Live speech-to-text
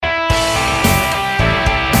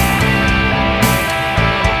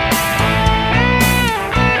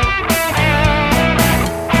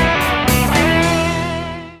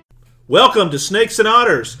Welcome to Snakes and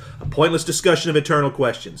Otters, a pointless discussion of eternal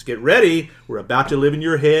questions. Get ready, we're about to live in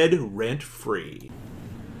your head rent-free.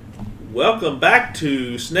 Welcome back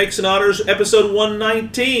to Snakes and Otters, episode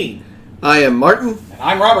 119. I am Martin. And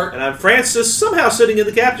I'm Robert. And I'm Francis, somehow sitting in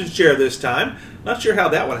the captain's chair this time. Not sure how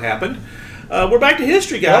that one happened. We're back to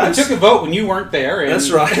history, guys. Well, we took a vote when you weren't there. And...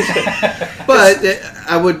 That's right. But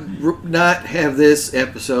I would not have this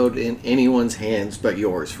episode in anyone's hands but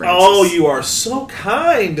yours, Francis. Oh, you are so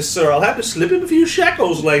kind, sir. I'll have to slip him a few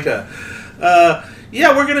shekels later. We're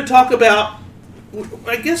going to talk about...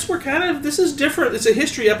 I guess this is different. It's a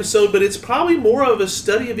history episode, but it's probably more of a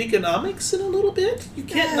study of economics in a little bit. You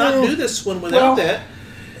can't not do this one without that.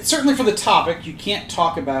 Certainly for the topic, you can't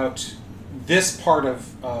talk about this part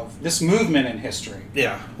of this movement in history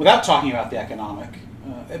without talking about the economic.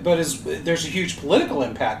 But there's a huge political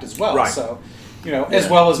impact as well. Right. So, as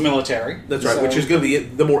well as military. That's right, which is going to be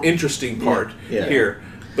the more interesting part here.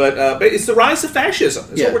 But it's the rise of fascism.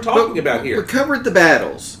 That's what we're talking about here. We covered the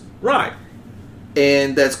battles. Right.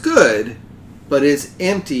 And that's good, but it's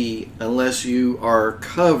empty unless you are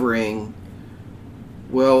covering,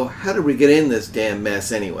 well, how did we get in this damn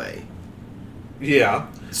mess anyway? Yeah.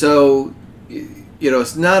 So,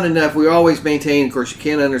 it's not enough. We always maintain, of course, you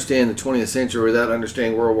can't understand the 20th century without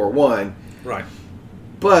understanding World War I. Right.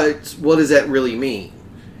 But what does that really mean?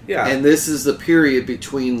 Yeah. And this is the period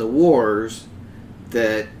between the wars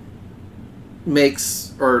that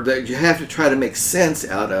that you have to try to make sense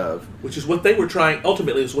out of. Which is what they were trying,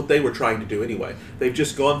 ultimately, is what they were trying to do anyway. They've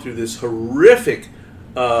just gone through this horrific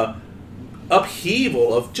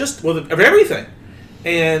upheaval of everything.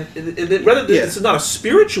 And rather than this is not a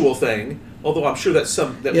spiritual thing, although I'm sure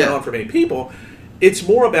that went on for many people, it's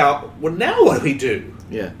more about, well, now what do we do?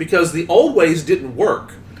 Yeah. Because the old ways didn't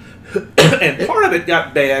work. And part of it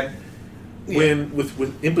got bad when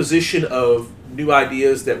with imposition of new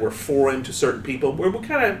ideas that were foreign to certain people. We'll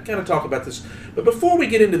kind of talk about this. But before we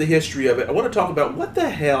get into the history of it, I want to talk about what the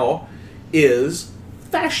hell is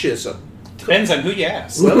fascism. Depends on who you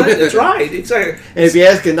ask. Well, that's right. Exactly. And if you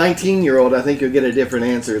ask a 19-year-old, I think you'll get a different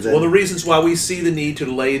answer. One of the reasons why we see the need to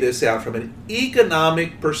lay this out from an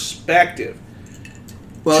economic perspective.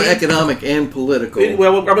 Well, economic and political.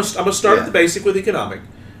 Well, I'm going to start at the basic with economic.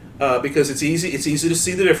 Because it's easy to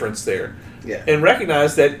see the difference there. Yeah. And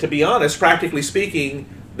recognize that, to be honest, practically speaking,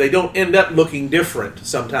 they don't end up looking different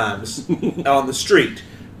sometimes on the street.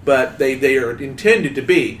 But they are intended to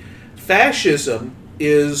be. Fascism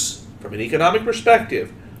is, from an economic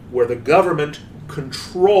perspective, where the government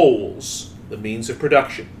controls the means of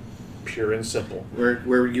production. Pure and simple.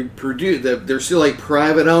 Where you produce, there's still a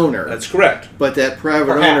private owner. That's correct. But that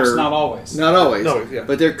private Perhaps, owner... not always. Not always. No, yeah.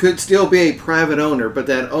 But there could still be a private owner, but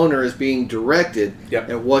that owner is being directed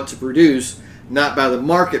at what to produce, not by the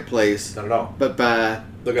marketplace, not at all, but by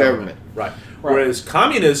the government. Right. Whereas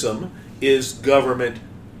communism is government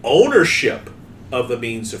ownership of the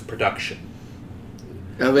means of production.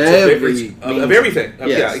 Of everything.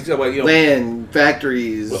 Yeah, exactly. Land,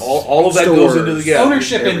 factories, all of that stores, goes into the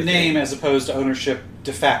ownership in name as opposed to ownership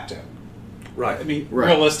de facto. Right. I mean,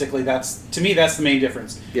 realistically, that's the main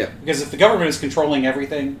difference. Yeah. Because if the government is controlling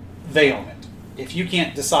everything, they own it. If you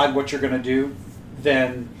can't decide what you're going to do,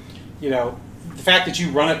 then, the fact that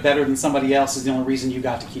you run it better than somebody else is the only reason you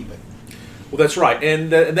got to keep it. Well, that's right.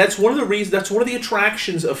 And that's one of the reasons, that's one of the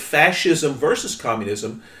attractions of fascism versus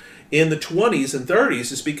communism in the 20s and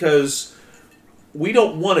 30s, is because we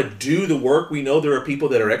don't want to do the work. We know there are people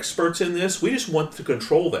that are experts in this. We just want to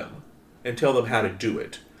control them and tell them how to do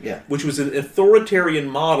it. Yeah. Which was an authoritarian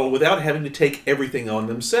model without having to take everything on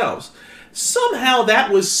themselves. Somehow that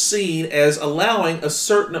was seen as allowing a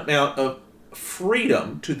certain amount of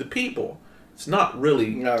freedom to the people. It's not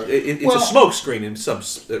really... No. It's a smokescreen in some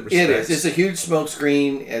respects. It is. It's a huge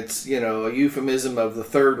smokescreen. It's, a euphemism of the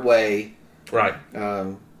third way. Right.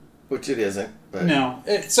 Which it isn't. But. No.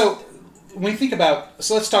 So when we think about...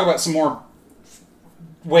 So let's talk about some more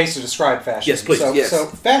ways to describe fascism. Yes, please. So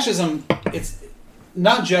fascism, it's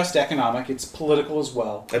not just economic, it's political as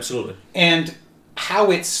well. Absolutely. And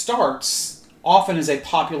how it starts often is a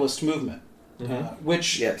populist movement,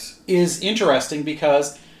 which is interesting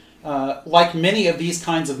because, like many of these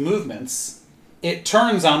kinds of movements, it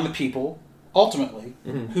turns on the people, ultimately,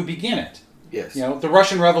 who begin it. Yes. The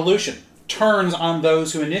Russian Revolution turns on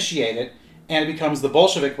those who initiate it, and it becomes the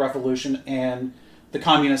Bolshevik Revolution, and the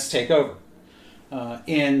communists take over.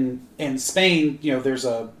 In Spain, there's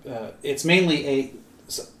it's mainly a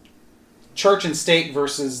church and state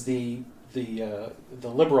versus the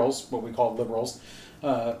liberals, what we call liberals.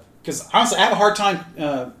 Because honestly, I have a hard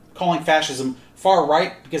time calling fascism far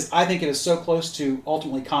right because I think it is so close to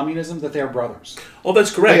ultimately communism that they're brothers. Oh,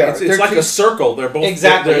 that's correct. They are. It's They're like two- a circle. They're both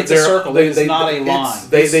Exactly. It's a circle. It is not a it's- line.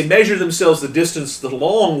 They measure themselves the distance the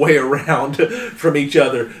long way around from each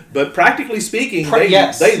other, but practically speaking,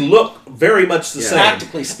 Yes. they look very much the Yeah. same.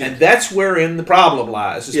 Practically speaking. And that's wherein the problem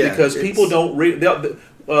lies, is Yeah, because it's- people don't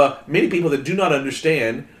many people that do not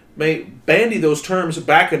understand may bandy those terms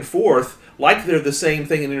back and forth like they're the same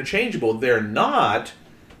thing and interchangeable. They're not,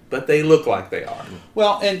 but they look like they are.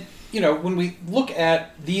 Well, and when we look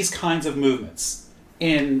at these kinds of movements,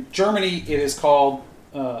 in Germany it is called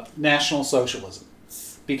National Socialism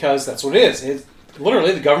because that's what it is. It's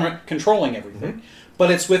literally the government controlling everything,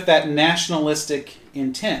 but it's with that nationalistic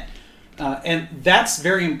intent, and that's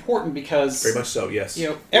very important because Very much so, yes.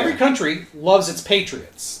 every country loves its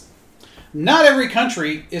patriots. Not every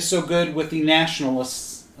country is so good with the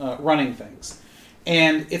nationalists running things,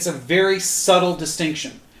 and it's a very subtle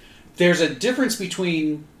distinction. There's a difference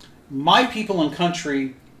between my people and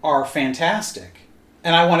country are fantastic,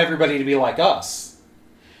 and I want everybody to be like us,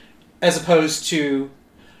 as opposed to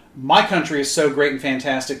my country is so great and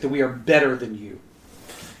fantastic that we are better than you.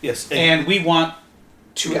 Yes, And we want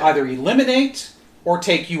to Yeah. either eliminate or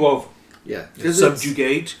take you over. Yeah,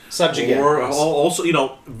 subjugate, Subjugate, or yes. also,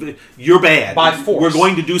 you're bad. By force. We're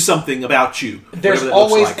going to do something about you. There's whatever that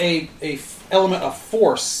always looks like. a element of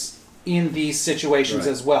force in these situations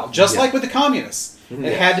Right. as well. Just Yeah. like with the communists.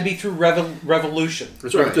 It had to be through revolution.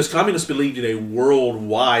 That's right, Right. because communists believed in a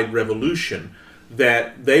worldwide revolution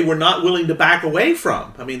that they were not willing to back away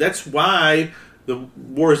from. I mean, that's why the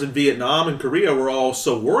wars in Vietnam and Korea were all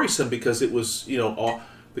so worrisome, because it was,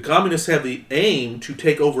 the communists have the aim to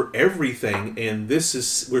take over everything, and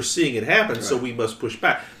we're seeing it happen, so Right. we must push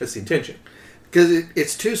back. That's the intention. because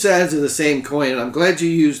it's two sides of the same coin. And I'm glad you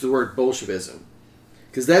used the word Bolshevism,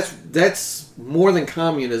 because that's more than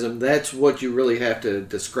communism. That's what you really have to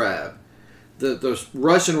describe. The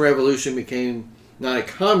Russian Revolution became not a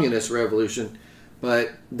communist revolution,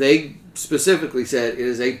 but they specifically said it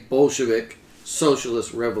is a Bolshevik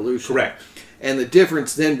socialist revolution. Correct. And the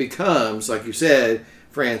difference then becomes, like you said,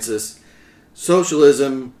 Francis,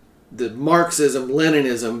 socialism, the Marxism,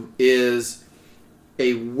 Leninism is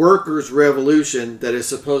a workers' revolution that is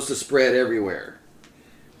supposed to spread everywhere.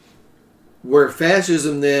 Where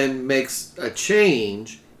fascism then makes a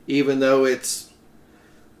change, even though it's,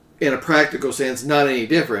 in a practical sense, not any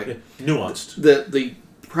different. Nuanced. The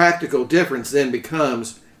practical difference then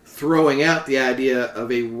becomes throwing out the idea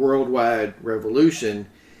of a worldwide revolution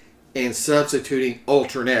and substituting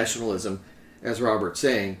ultranationalism, as Robert's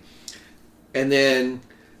saying. And then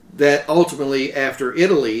that ultimately, after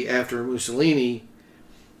Italy, after Mussolini,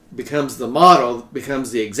 becomes the model,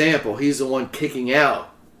 becomes the example. He's the one kicking out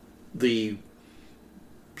the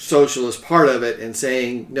socialist part of it and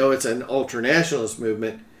saying, no, it's an ultranationalist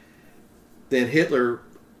movement. Then Hitler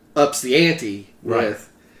ups the ante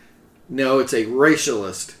with, no, it's a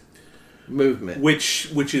racialist movement. Which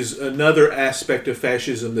is another aspect of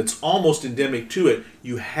fascism that's almost endemic to it.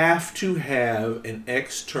 You have to have an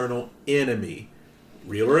external enemy,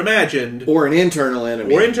 real or imagined, Or an internal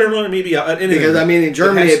enemy. or internal enemy. Because, I mean, in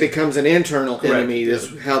Germany, has- it becomes an internal Correct. enemy.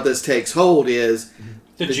 How this takes hold is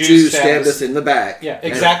The the Jews Jews stabbed us in the back. Yeah,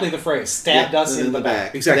 exactly the phrase. Stabbed us in the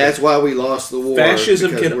back. Exactly. That's why we lost the war.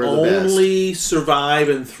 Fascism because can we're the best. only survive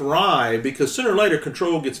and thrive because sooner or later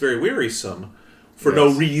control gets very wearisome for no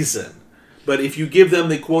Yes. reason. But if you give them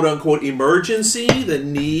the quote-unquote emergency, the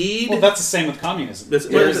need... Well, that's the same with communism. That's-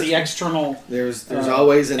 There's yeah, the external There's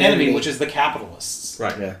always an enemy, which is the capitalists.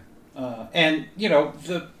 right. Yeah. And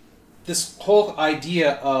this whole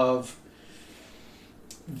idea of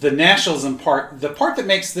the nationalism part, the part that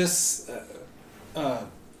makes this,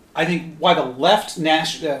 I think, why the left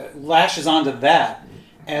lashes onto that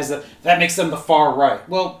as that makes them the far right.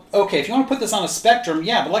 Well, okay, if you want to put this on a spectrum,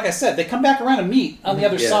 yeah, but like I said, they come back around and meet on the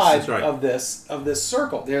other Yes, side that's right. of this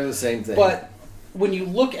circle. They're the same thing. But when you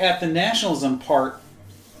look at the nationalism part,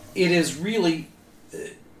 it is really,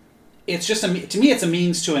 it's just to me, it's a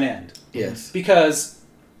means to an end. yes. Because,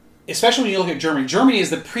 especially when you look at Germany, Germany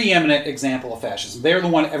is the preeminent example of fascism. They're the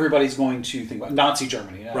one everybody's going to think about. Nazi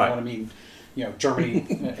Germany. I Right. don't want to mean,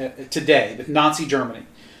 Germany today, but Nazi Germany.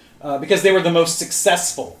 Because they were the most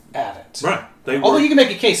successful at it. Right. They Although were. you can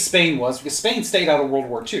make a case Spain was, because Spain stayed out of World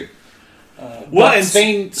War II. Well, but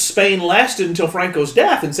and Spain lasted until Franco's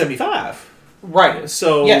death in 1975. right.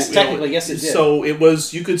 So Yes, you know, technically, yes, it did. So it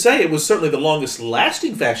was. You could say it was certainly the longest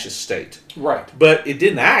lasting fascist state, Right. but it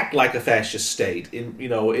didn't act like a fascist state.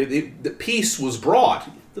 The peace was brought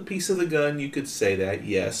the piece of the gun, you could say that,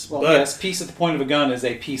 yes. Well, but, yes, piece at the point of a gun is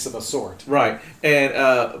a piece of a sword. Right. And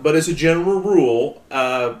but as a general rule,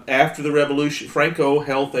 after the revolution, Franco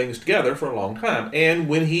held things together for a long time. And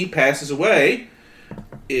when he passes away,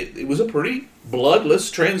 it was a pretty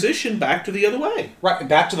bloodless transition back to the other way. Right,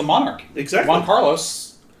 back to the monarchy. Exactly. Juan Carlos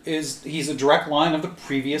he's a direct line of the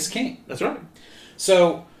previous king. That's right.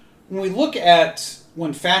 So when we look at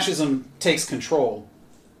when fascism takes control,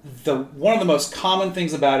 one of the most common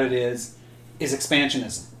things about it is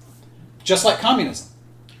expansionism, just like communism.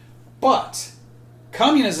 But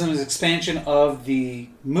communism is expansion of the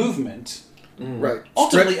movement, Right.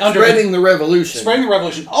 ultimately Spreading the revolution. spreading the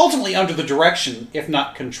revolution, ultimately under the direction, if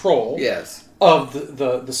not control, Yes. of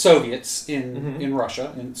the Soviets in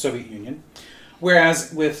Russia, in Soviet Union.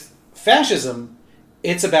 Whereas with fascism,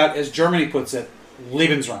 it's about, as Germany puts it,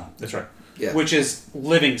 Lebensraum, That's right. Yeah. which is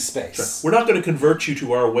living space. We're not going to convert you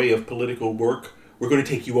to our way of political work. We're going to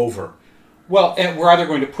take you over. Well, and we're either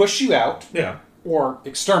going to push you out Yeah. or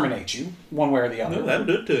exterminate you, one way or the other. No, that'll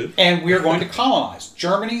do it too. And we are going to colonize.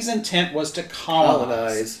 Germany's intent was to colonize.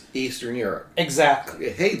 Colonize Eastern Europe. Exactly.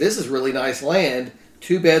 Hey, this is really nice land.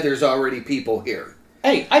 Too bad there's already people here.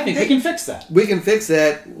 Hey, I think we can fix that. We can fix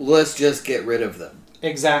that. Let's just get rid of them.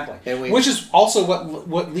 Exactly. And Which is also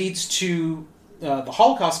what leads to the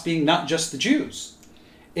Holocaust being not just the Jews.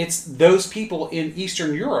 It's those people in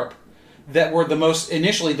Eastern Europe that were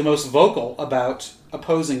initially the most vocal about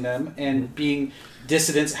opposing them and being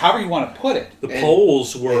dissidents, however you want to put it. The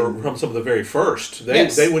Poles were from some of the very first.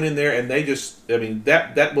 They went in there and they just, I mean,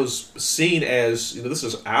 that was seen as, this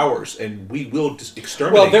is ours and we will just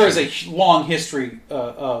exterminate Well, there is you. a long history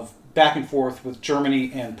of back and forth with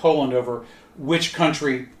Germany and Poland over which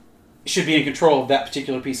country should be in control of that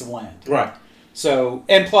particular piece of land. Right. So,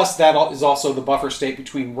 and plus that is also the buffer state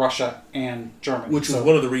between Russia and Germany. Which was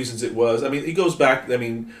one of the reasons it was. I mean, it goes back, the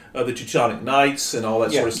Teutonic Knights and all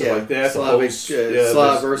that sort of stuff like that.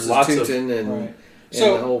 Slav versus Teuton and, Right.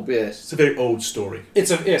 and the whole bit. It's a very old story.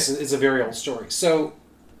 It's a very old story. So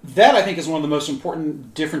that, I think, is one of the most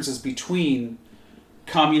important differences between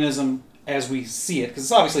communism as we see it, because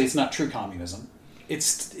obviously it's not true communism.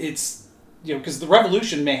 It's because the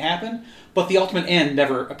revolution may happen, but the ultimate end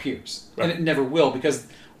never appears. Right. And it never will, because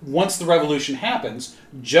once the revolution happens,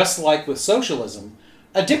 just like with socialism,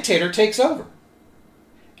 a dictator takes over.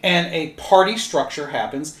 And a party structure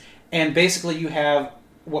happens, and basically you have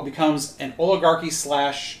what becomes an oligarchy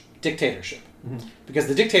 / dictatorship. Mm-hmm. Because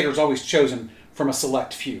the dictator is always chosen from a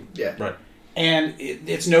select few. Yeah. Right. And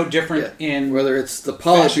it's no different in... Whether it's the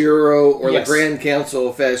Politburo or Yes. the Grand Council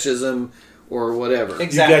of Fascism or whatever.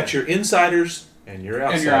 Exactly. You've got your insiders and your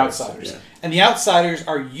outsiders. Yeah. And the outsiders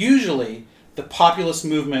are usually the populist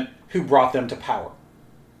movement who brought them to power.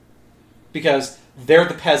 Because they're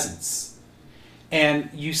the peasants. And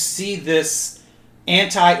you see this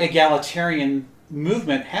anti-egalitarian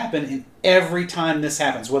movement happen in every time this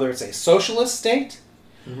happens, whether it's a socialist state,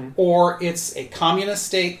 or it's a communist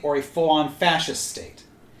state, or a full-on fascist state.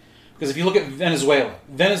 Because if you look at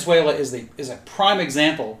Venezuela is a prime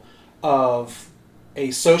example of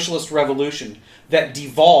a socialist revolution that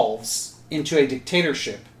devolves into a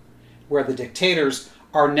dictatorship, where the dictators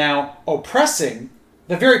are now oppressing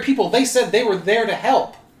the very people they said they were there to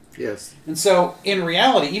help. Yes. And so, in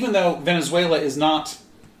reality, even though Venezuela is not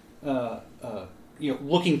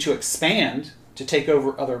looking to expand to take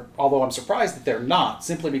over other, although I'm surprised that they're not,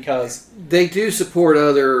 simply because they do support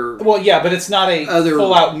other. Well, yeah, but it's not a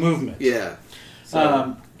full-out movement. Yeah.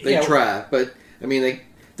 So they know, try, but I mean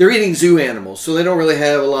they're eating zoo animals, so they don't really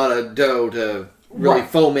have a lot of dough to really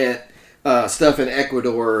foment stuff in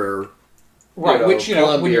Ecuador or right. Which when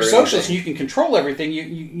Colombia you're or socialist and anything. you can control everything,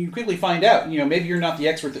 you quickly find out maybe you're not the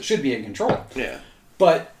expert that should be in control. Yeah.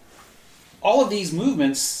 But all of these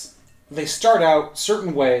movements, they start out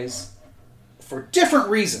certain ways for different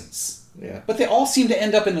reasons. Yeah. But they all seem to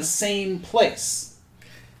end up in the same place.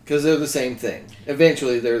 Because they're the same thing.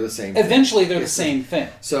 Eventually, they're the same thing. Eventually, they're the same thing.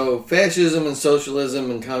 So, fascism and socialism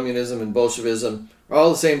and communism and Bolshevism are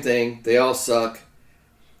all the same thing. They all suck.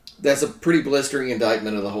 That's a pretty blistering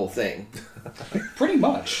indictment of the whole thing. Pretty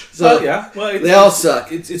much. So, they all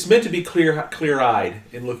suck. It's meant to be clear-eyed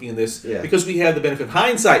in looking at this, because we have the benefit of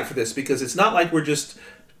hindsight for this, because it's not like we're just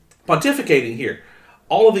pontificating here.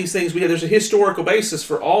 All of these things there's a historical basis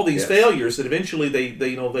for all these failures that eventually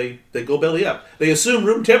they go belly up. They assume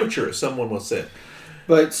room temperature, as someone once said.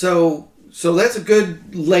 But so that's a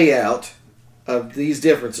good layout of these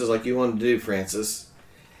differences, like you wanted to do, Francis.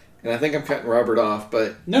 And I think I'm cutting Robert off,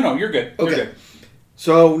 but no, you're good. Okay. You're good.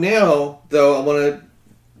 So now, though, I want to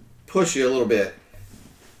push you a little bit.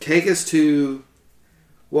 Take us to,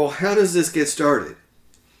 well, how does this get started?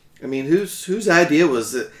 I mean, whose idea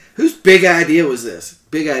was it? Whose big idea was this?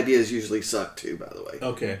 Big ideas usually suck too, by the way.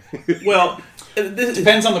 Okay. Well, this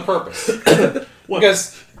Depends on the purpose.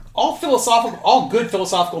 Because all good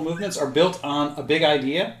philosophical movements are built on a big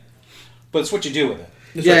idea, but it's what you do with it.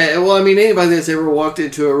 Yeah, well, I mean, anybody that's ever walked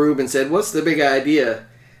into a room and said, "What's the big idea?"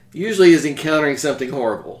 usually is encountering something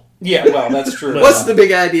horrible. Yeah, well, that's true. What's the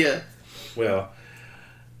big idea? Well,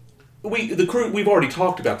 we've already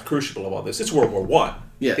talked about the crucible of all this. It's World War One.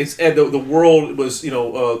 Yeah. It's and the world was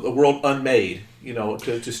a world unmade.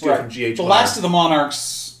 To steal from G.H. The last of the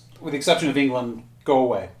monarchs, with the exception of England, go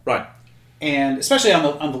away. Right. And especially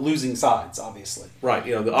on the losing sides, obviously. Right.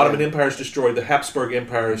 The Ottoman Empire is destroyed. The Habsburg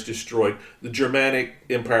Empire is destroyed. The Germanic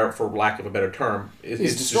Empire, for lack of a better term,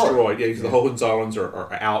 is destroyed. Yeah, because the Hohenzollerns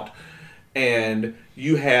are out. And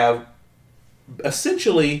you have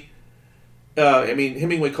essentially,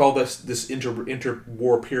 Hemingway called this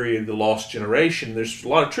interwar period the lost generation. There's a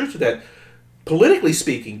lot of truth to that, politically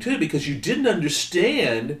speaking, too, because you didn't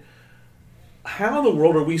understand how in the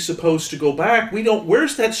world are we supposed to go back?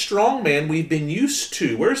 Where's that strong man we've been used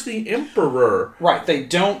to? Where's the emperor? Right. They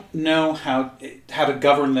don't know how to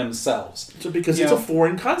govern themselves. So because it's a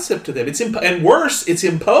foreign concept to them. And worse, it's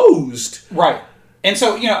imposed. Right. And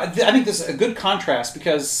so, I think this is a good contrast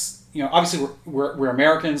because, obviously we're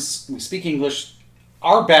Americans, we speak English,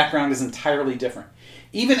 our background is entirely different.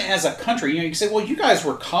 Even as a country, you can say, well, you guys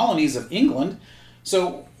were colonies of England,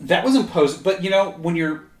 so that was imposed. But,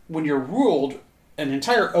 when you're ruled an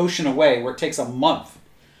entire ocean away where it takes a month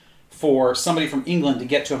for somebody from England to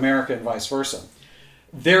get to America and vice versa,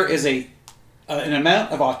 there is an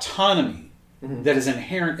amount of autonomy that is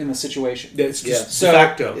inherent in the situation. It's just de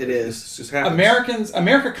facto. It is. It just happens.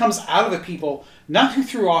 America comes out of the people, not who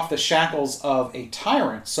threw off the shackles of a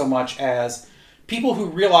tyrant so much as people who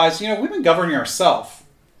realize, we've been governing ourselves.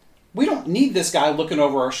 We don't need this guy looking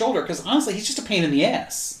over our shoulder because honestly, he's just a pain in the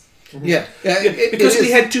ass. Yeah. Because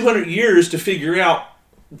we had 200 years to figure out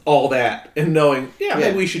all that and knowing,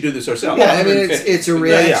 maybe we should do this ourselves. Yeah, I mean, it's a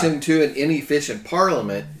reaction to an inefficient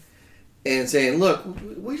parliament and saying, look,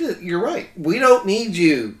 you're right. We don't need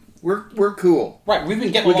you. We're cool. Right. We've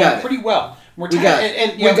been getting along pretty well. We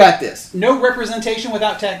got this. No representation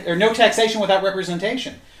without no taxation without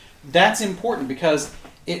representation. That's important because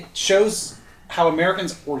it shows how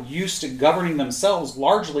Americans were used to governing themselves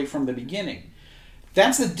largely from the beginning.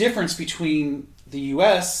 That's the difference between the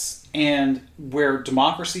U.S. and where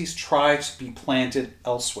democracies try to be planted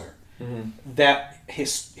elsewhere. Mm-hmm. That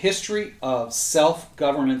history of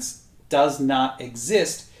self-governance does not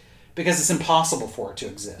exist because it's impossible for it to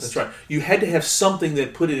exist. That's right. You had to have something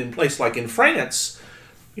that put it in place. Like in France,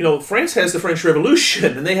 France has the French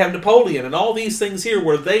Revolution, and they have Napoleon, and all these things here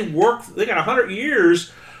where they got 100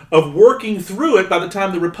 years of working through it by the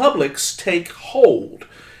time the republics take hold.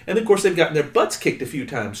 And of course, they've gotten their butts kicked a few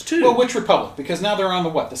times too. Well, which republic? Because now they're on the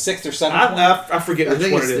 6th or 7th? I forget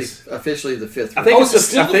which one it is. Officially the 5th. I think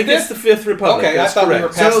it's the 5th republic. Okay, that's I thought correct. we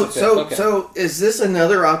were past the 5th. Okay. So is this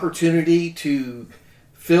another opportunity to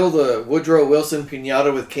fill the Woodrow Wilson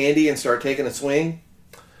piñata with candy and start taking a swing?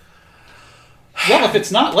 Well, if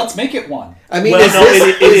it's not, let's make it one. I mean,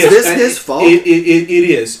 is this his fault? It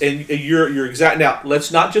is, and you're exact. Now,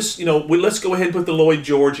 let's not just let's go ahead and put the Lloyd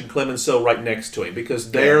George and Clemenceau right next to him because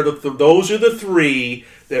they're those are the three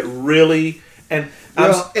that really and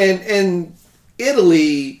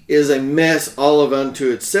Italy is a mess all of unto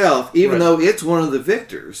itself, even though it's one of the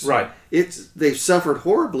victors. Right. They've suffered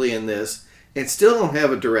horribly in this and still don't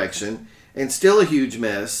have a direction and still a huge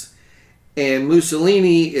mess. And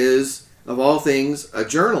Mussolini is, of all things, a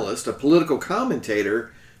journalist, a political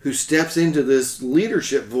commentator who steps into this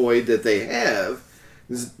leadership void that they have.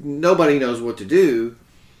 Nobody knows what to do.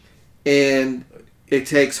 And it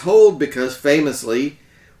takes hold because famously,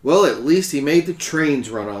 well, at least he made the trains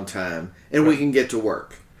run on time and we can get to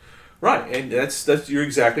work. Right, and that's you're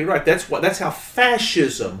exactly right. That's how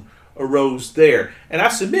fascism arose there. And I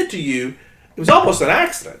submit to you, it was almost an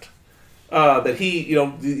accident. That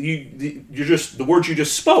the words you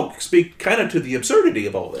just speak kind of to the absurdity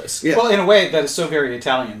of all this. Yeah. Well, in a way, that is so very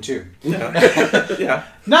Italian too. Yeah. Yeah.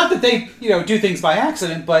 Not that they do things by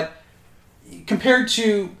accident, but compared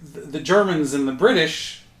to the Germans and the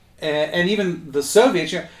British and even the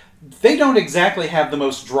Soviets, they don't exactly have the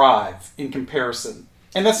most drive in comparison,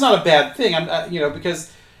 and that's not a bad thing.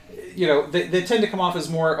 Because. They tend to come off as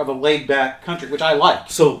more of a laid-back country, which I like.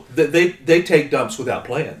 So they take dumps without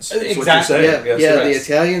plans. That's exactly. what you're saying. Yeah, the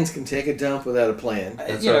Italians can take a dump without a plan.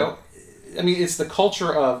 I mean, it's the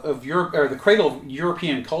culture of Europe, or the cradle of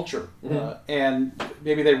European culture, and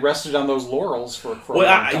maybe they rested on those laurels for a long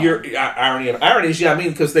time. Your irony of ironies, I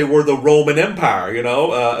mean, because they were the Roman Empire,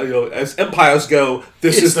 as empires go,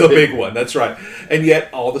 this is the big one. That's right. And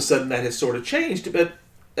yet, all of a sudden, that has sort of changed. But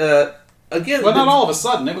again, well, not all of a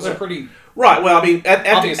sudden. It was a pretty right. Well, I mean,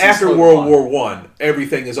 Obviously after slow World decline. War I,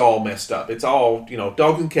 everything is all messed up. It's all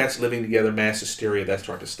dogs and cats living together, mass hysteria, that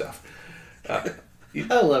sort of stuff.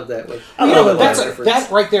 I love that one. That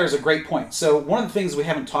right there is a great point. So one of the things we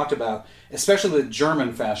haven't talked about, especially with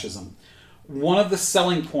German fascism, one of the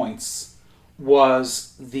selling points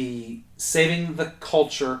was the saving the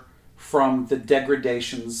culture from the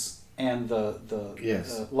degradations and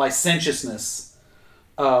the licentiousness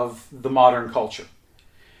of the modern culture.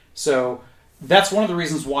 So that's one of the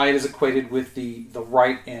reasons why it is equated with the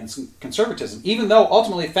right and conservatism, even though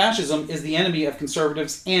ultimately fascism is the enemy of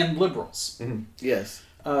conservatives and liberals. Mm-hmm. Yes.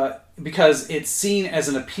 Because it's seen as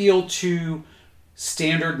an appeal to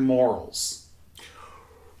standard morals.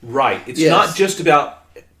 Right. It's not just about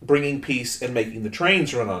bringing peace and making the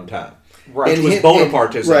trains run on time. Right. It was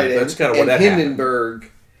Bonapartism. That's kind of what that happened.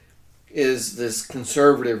 Hindenburg is this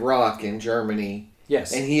conservative rock in Germany.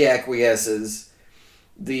 Yes. And he acquiesces.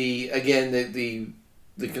 The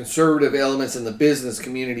conservative elements in the business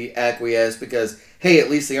community acquiesce because, hey,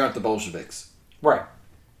 at least they aren't the Bolsheviks. Right.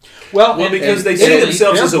 Well, because they see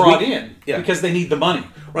themselves as brought in because they need the money.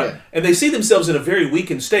 Right. Yeah. And they see themselves in a very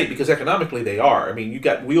weakened state because economically they are. I mean, you've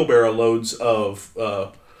got wheelbarrow loads of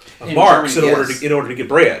marks Germany, in order to get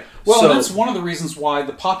bread. Well, and that's one of the reasons why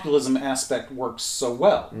the populism aspect works so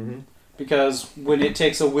well. Mm-hmm. Because when it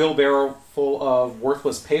takes a wheelbarrow full of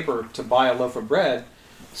worthless paper to buy a loaf of bread,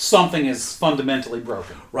 something is fundamentally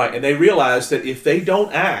broken. Right, and they realize that if they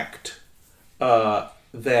don't act,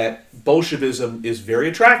 that Bolshevism is very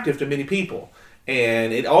attractive to many people,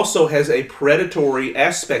 and it also has a predatory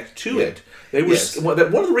aspect to it. They were one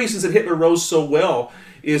of the reasons that Hitler rose so well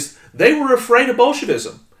is they were afraid of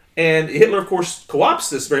Bolshevism, and Hitler, of course, co-opts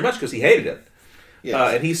this very much because he hated it,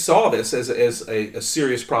 and he saw this as a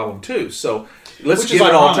serious problem too. So let's give it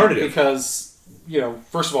an alternative because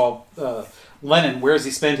first of all. Lenin, where does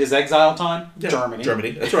he spend his exile time?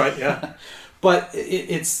 Germany. That's right. Yeah. But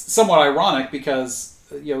it's somewhat ironic because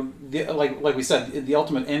like we said, the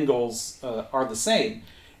ultimate end goals are the same,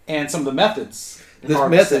 and some of the methods. The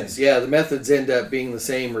methods end up being the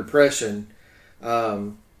same: repression,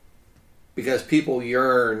 because people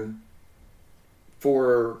yearn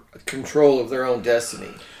for control of their own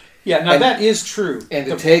destiny. Yeah. Now that is true. And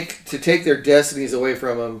to take their destinies away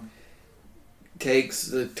from them takes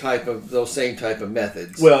those same type of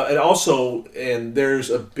methods. Well, and there's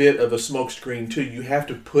a bit of a smokescreen too. You have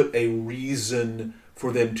to put a reason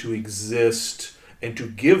for them to exist and to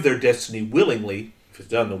give their destiny willingly, if it's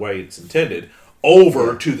done the way it's intended,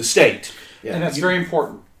 over to the state. Yeah. And that's very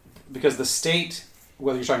important because the state,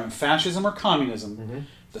 whether you're talking about fascism or communism,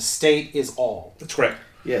 the state is all. That's correct.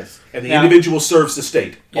 Yes. And the individual serves the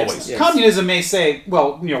state, always. Yes. Communism may say,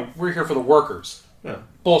 well, we're here for the workers. Yeah.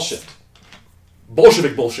 Bullshit.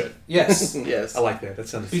 Bolshevik bullshit. Yes. Yes. I like that. That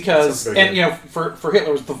sounds very good. For Hitler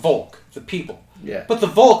it was the Volk, the people. Yeah. But the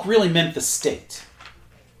Volk really meant the state.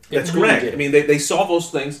 That's correct. I mean, they saw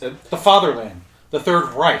those things. The fatherland, the Third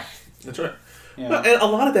Reich. That's right. Yeah. Well, and a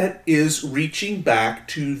lot of that is reaching back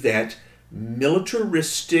to that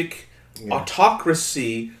militaristic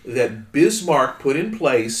autocracy that Bismarck put in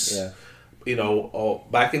place. Yeah.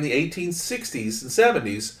 Back in the 1860s and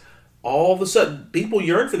 70s. All of a sudden, people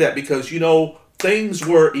yearn for that because things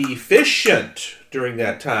were efficient during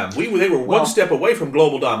that time. They were one step away from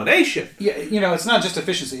global domination. Yeah, it's not just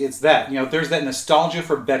efficiency; it's that there's that nostalgia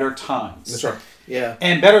for better times. That's right. Yeah,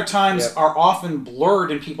 and better times are often blurred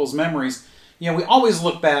in people's memories. We always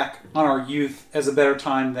look back on our youth as a better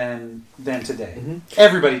time than today. Mm-hmm.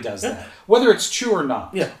 Everybody does that, whether it's true or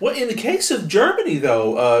not. Yeah. Well, in the case of Germany,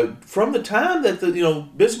 though, from the time that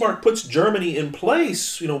Bismarck puts Germany in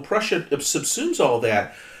place, Prussia subsumes all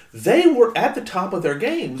that. They were at the top of their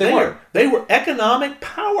game. They were economic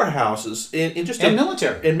powerhouses in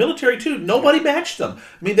military. In military too. Nobody matched them.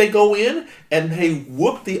 I mean, they go in and they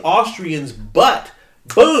whoop the Austrians' butt.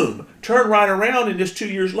 Boom! Turn right around and just 2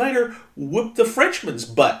 years later, whoop the Frenchman's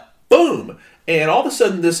butt. Boom! And all of a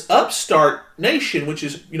sudden, this upstart nation, which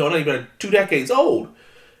is not even 2 decades old,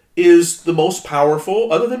 is the most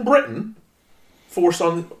powerful, other than Britain, force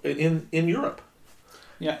in Europe.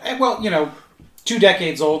 Yeah. And, well, 2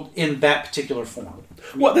 decades old in that particular form.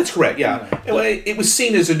 Well, that's correct, yeah. Anyway, it was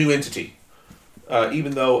seen as a new entity,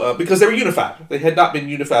 even though, because they were unified. They had not been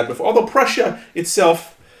unified before. Although Prussia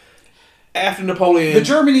itself after Napoleon. The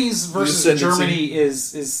Germany's versus ascendancy. Germany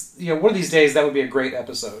is one of these days that would be a great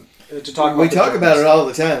episode to talk about. We the talk about Germans. it all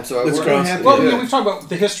the time, so It's we're going to have to Well, do it. we've talked about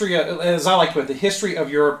the history, as I like to put it, the history of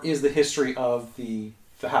Europe is the history of the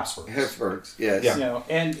Habsburgs. Habsburgs, yes. Yeah.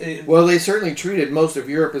 And Well, they certainly treated most of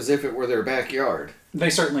Europe as if it were their backyard. they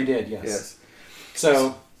certainly did, yes. Yes.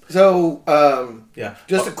 So, So, Yeah.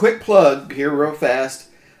 just a quick plug here, real fast,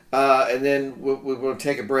 and then we'll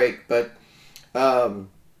take a break. But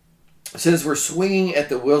since we're swinging at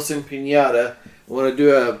the Wilson Pinata, I want to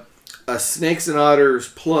do a Snakes and Otters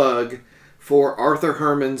plug for Arthur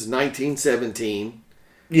Herman's 1917.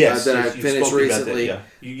 Yes, that I you've finished spoken about that, recently. yeah.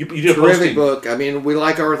 You did a Terrific posting. book. I mean, we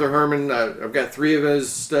like Arthur Herman. I've got 3 of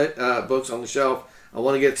his books on the shelf. I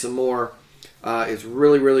want to get some more. It's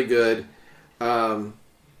really, really good.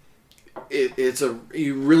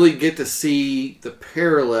 You really get to see the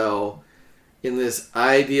parallel in this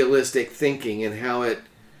idealistic thinking and how it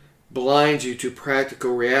blinds you to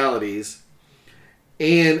practical realities.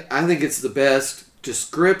 And I think it's the best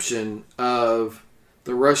description of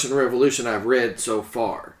the Russian Revolution I've read so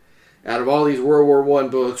far. Out of all these World War I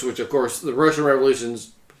books, which of course the Russian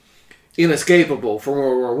Revolution's inescapable from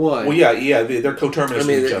World War I. Well, yeah, they're coterminous I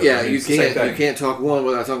mean, with each other. yeah, I mean, you it's the same can't thing. you can't talk one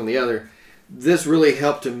without talking the other. This really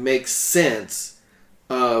helped to make sense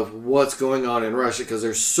of what's going on in Russia because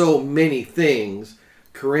there's so many things.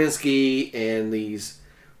 Kerensky and these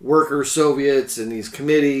worker Soviets and these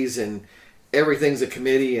committees and everything's a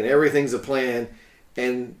committee and everything's a plan.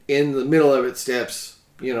 And in the middle of it steps,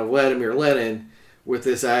 Vladimir Lenin with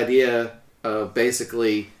this idea of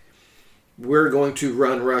basically we're going to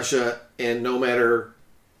run Russia and no matter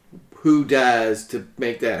who dies to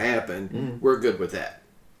make that happen, we're good with that.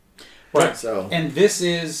 right. So And this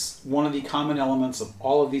is one of the common elements of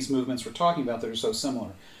all of these movements we're talking about that are so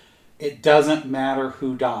similar. It doesn't matter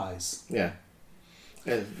who dies. yeah.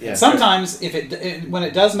 And sometimes, when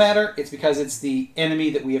it does matter, it's because it's the enemy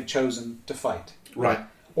that we have chosen to fight. Right.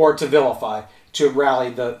 Or to vilify, to rally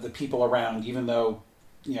the people around, even though,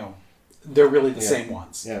 they're really the same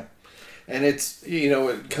ones. Yeah. And it's,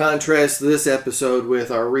 it contrasts this episode with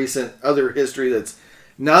our recent other history that's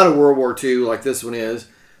not a World War II like this one is,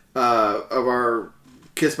 of our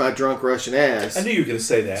Kiss My Drunk Russian Ass. I knew you were going to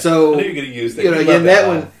say that. So, I knew you were going to use that. You again, love that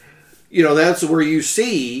line. one, that's where you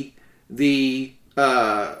see the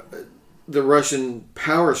Russian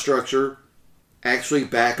power structure actually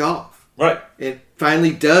back off. Right. It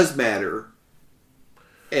finally does matter.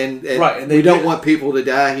 And Right, and we they don't did- want people to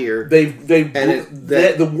die here.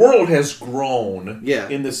 The world has grown Yeah.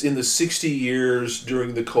 in the 60 years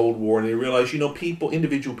during the Cold War, and they realize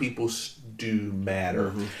individual people do matter,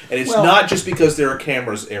 Mm-hmm. and it's Well- not just because there are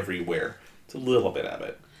cameras everywhere. It's a little bit of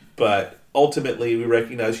it, but ultimately we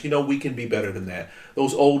recognize we can be better than that.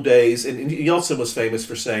 Those old days, and Yeltsin was famous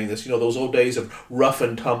for saying this. Those old days of rough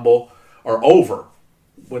and tumble are over.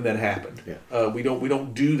 When that happened, we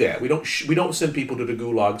don't do that. We don't send people to the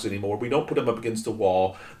gulags anymore. We don't put them up against the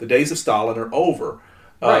wall. The days of Stalin are over.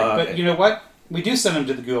 Right, but you know what? We do send them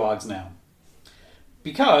to the gulags now.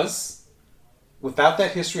 Because without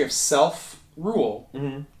that history of self-rule,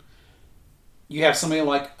 you have somebody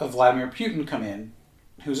like a Vladimir Putin come in,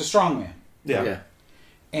 who's a strongman. yeah.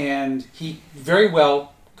 And he very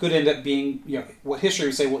well could end up being, what history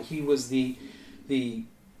would say, well, he was the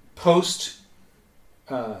post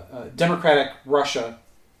democratic Russia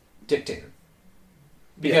dictator.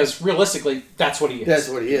 Because realistically, that's what he is. That's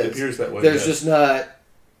what he is. It appears that way. There's yes. just not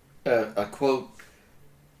a quote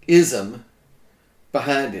ism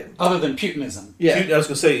behind him. Other than Putinism. Yeah, I was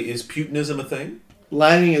going to say, is Putinism a thing?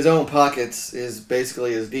 lining his own pockets is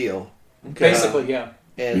basically his deal, Okay. Basically, yeah.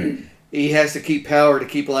 and he has to keep power to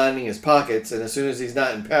keep lining his pockets. And as soon as he's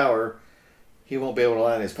not in power, he won't be able to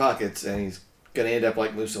line his pockets, and he's going to end up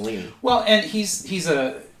like Mussolini. Well, and he's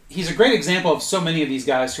a great example of so many of these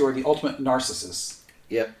guys who are the ultimate narcissists.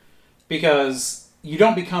 Yep. Because you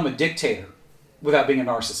don't become a dictator without being a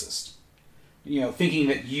narcissist. Thinking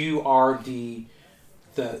that you are the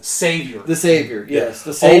savior. The savior, yes,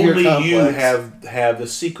 the savior Only complex. you have the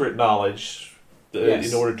secret knowledge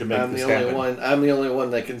Yes. in order to make I'm this the only happen. one. I'm the only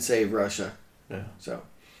one that can save Russia. Yeah. So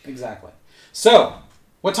Exactly. So,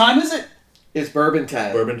 what time is it? it's bourbon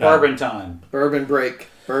time. Bourbon time. Bourbon time.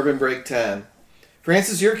 Bourbon break time.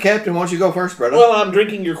 Francis, you're captain. Why don't you go first, brother? Well, I'm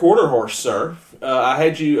drinking your quarter horse, sir. I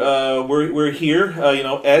had you. We're here,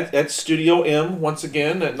 at Studio M once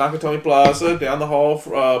again at Nakatomi Plaza, down the hall,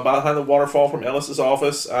 behind the waterfall from Ellis's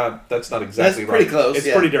office. That's not exactly That's pretty right. close. It's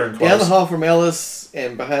yeah. pretty darn close. Down the hall from Ellis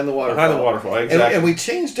and behind the waterfall. Behind the waterfall, exactly. And we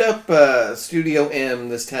changed up Studio M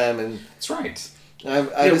this time, and That's right. I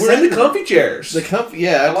we're in decided the comfy chairs. The comfy,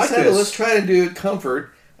 yeah. I I like decided this. let's try to do it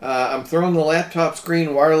comfort. I'm throwing the laptop screen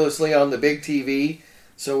wirelessly on the big TV,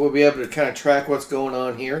 so we'll be able to kind of track what's going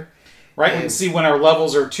on here. Right, we can see when our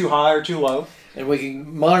levels are too high or too low. And we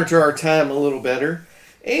can monitor our time a little better.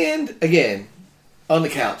 And, again, on the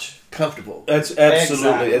couch, comfortable. That's absolutely,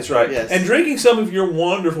 Exactly. that's right. Yes. And drinking some of your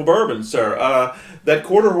wonderful bourbon, sir. That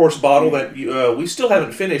quarter horse bottle that we still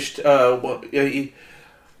haven't finished. He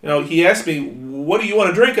asked me, "What do you want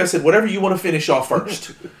to drink?" I said, "Whatever you want to finish off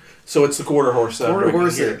first." So it's the quarter horse. Quarter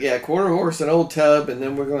horse and Old Tub, and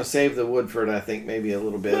then we're going to save the Woodford, I think, maybe a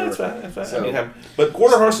little bit. That's fine. That's fine. So, But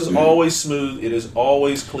quarter horse is always smooth. It is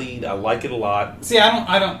always clean. I like it a lot. See,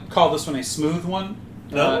 I don't call this one a smooth one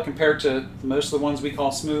No? compared to most of the ones we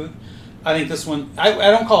call smooth. I think this one, I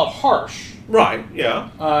don't call it harsh. Right. Yeah.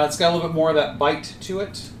 It's got a little bit more of that bite to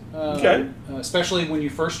it. Okay. Especially when you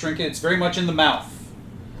first drink it. It's very much in the mouth.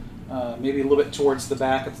 Maybe a little bit towards the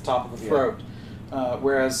back at the top of the throat.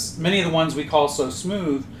 Whereas many of the ones we call so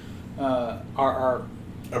smooth are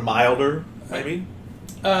Or milder, maybe.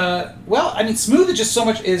 well, I mean, smooth is just so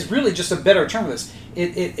much is really just a better term for this.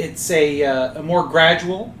 It's a more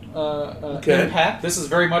gradual impact. This is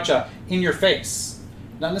very much a in your face,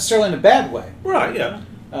 not necessarily in a bad way. Right. Yeah.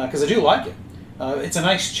 Because I do like it. It's a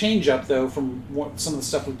nice change up though from some of the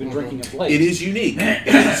stuff we've been drinking of late. It is unique. It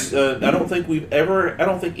is, I don't think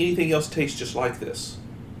anything else tastes just like this.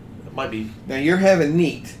 It might be. now, you're having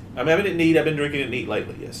neat. I'm having it neat. I've been drinking it neat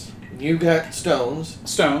lately. Yes. You got Stones.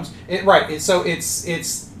 Stones, so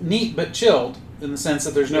it's neat but chilled in the sense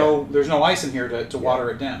that there's no ice in here to water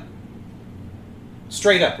it down.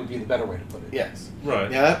 Straight up would be the better way to put it. Yes. Right.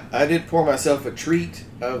 Now, I did pour myself a treat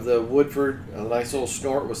of the Woodford, a nice little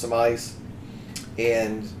snort with some ice.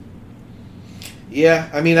 And, yeah,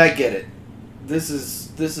 I mean, I get it. This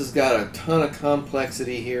has got a ton of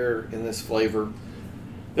complexity here in this flavor.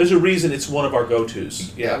 There's a reason it's one of our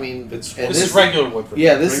go-tos. Yeah. I mean, it's and This is regular Woodford.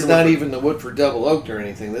 Yeah, this is Regular not Woodford. even the Woodford Double Oaked or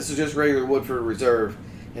anything. This is just regular Woodford Reserve.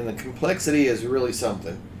 And the complexity is really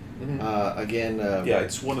something. Again, yeah,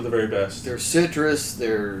 it's one of the very best. there's citrus,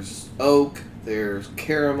 there's oak, there's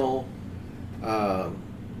caramel,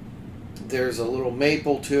 there's a little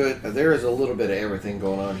maple to it. There is a little bit of everything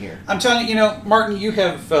going on here. I'm telling you, Martin, you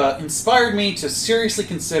have inspired me to seriously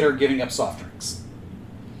consider giving up soft drinks.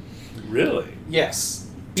 Really? Yes,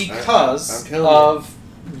 because I'm telling of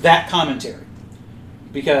that commentary.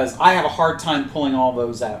 Because I have a hard time pulling all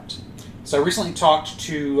those out. So I recently talked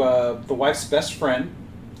to the wife's best friend,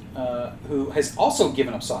 who has also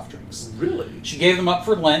given up soft drinks. Really? She gave them up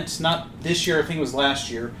for Lent, not this year, I think it was last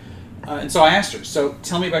year. And so I asked her, so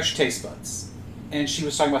tell me about your taste buds. And she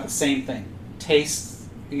was talking about the same thing.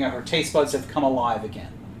 Her taste buds have come alive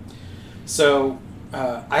again. So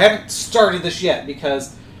I haven't started this yet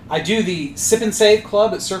because I do the Sip and Save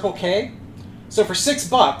Club at Circle K. So for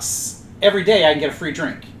 $6 every day I can get a free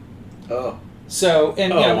drink. Oh. So,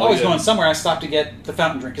 and I'm well, always yeah. going somewhere, I stop to get the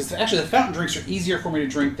fountain drink. Because actually the fountain drinks are easier for me to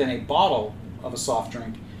drink than a bottle of a soft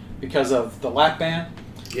drink because of the lap band.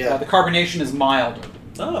 Yeah. The carbonation is milder.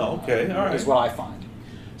 Oh, okay. All right. Is what I find.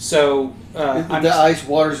 So, the ice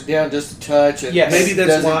waters it down just a touch. And Yes. Maybe that's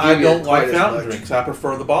doesn't why I give you don't quite like as fountain much. drinks. I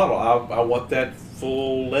prefer the bottle. I want that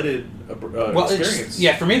full leaded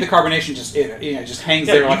experience. For me the carbonation just just hangs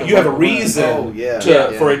Yeah, there like you have a rubber band. reason Oh, yeah.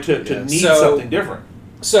 for it to Yeah. need So- something different.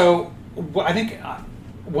 So I think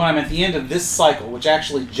when I'm at the end of this cycle, which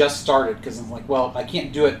actually just started, because I'm like, well, I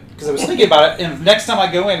can't do it because I was thinking about it, and the next time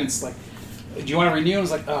I go in, it's like, do you want to renew? And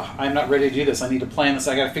it's like, oh, I'm not ready to do this. I need to plan this.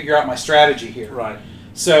 I got to figure out my strategy here. Right.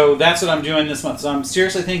 So that's what I'm doing this month. So I'm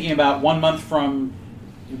seriously thinking about 1 month from,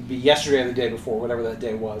 it would be yesterday or the day before, whatever that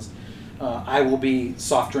day was, I will be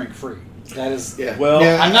soft drink free. That is, Yeah. Well,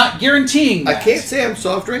 Now, I'm not guaranteeing I that. can't say I'm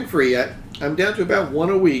soft drink free. I'm down to about one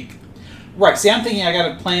a week. Right. See, I'm thinking I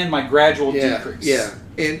got to plan my gradual decrease. Yeah.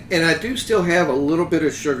 And I do still have a little bit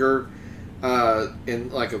of sugar in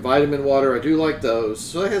like a vitamin water. I do like those.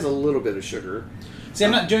 So it has a little bit of sugar. See,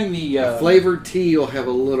 I'm not doing the Flavored tea will have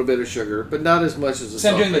a little bit of sugar, but not as much as a See,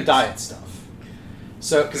 I'm soft doing the drinks. diet stuff.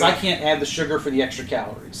 So, because I can't add the sugar for the extra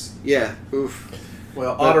calories. Yeah. Oof.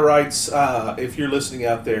 Well, Otterites, if you're listening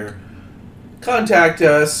out there, contact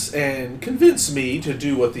us and convince me to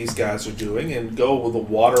do what these guys are doing and go with the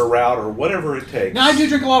water route or whatever it takes. Now, I do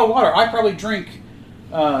drink a lot of water. I probably drink,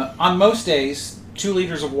 on most days, 2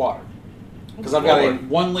 liters of water. Because I've got a Lord.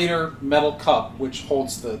 1 liter metal cup, which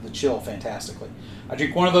holds the chill fantastically. I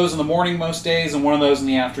drink one of those in the morning most days and one of those in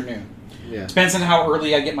the afternoon. Yeah. Depends on how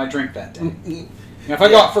early I get my drink that day. Now, if I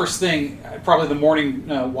go out first thing, probably the morning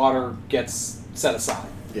water gets set aside.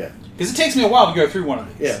 Yeah. Because it takes me a while to go through one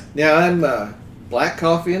of these. Yeah. Now I'm black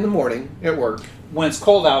coffee in the morning at work. When it's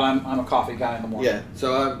cold out, I'm a coffee guy in the morning. Yeah.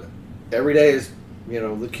 So every day is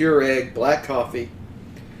liqueur, egg, black coffee.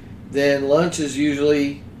 Then lunch is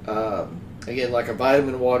usually, again, like a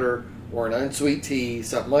vitamin water or an unsweet tea,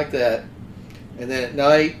 something like that. And then at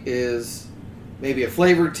night is maybe a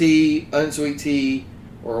flavored tea, unsweet tea,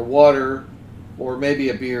 or a water, or maybe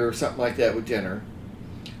a beer or something like that with dinner.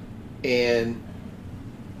 And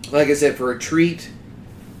like I said, for a treat,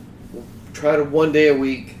 we'll try to one day a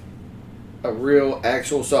week, a real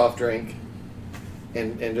actual soft drink,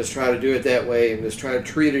 and just try to do it that way, and just try to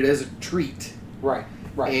treat it as a treat. Right.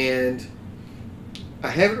 And I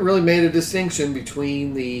haven't really made a distinction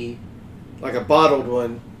between like a bottled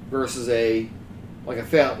one versus like a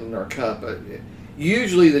fountain or a cup.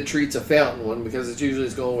 Usually the treat's a fountain one because it's usually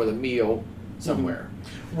going with a meal somewhere.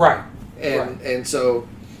 Right. And so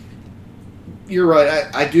you're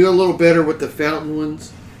right. I do a little better with the fountain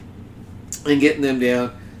ones and getting them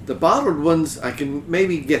down. The bottled ones, I can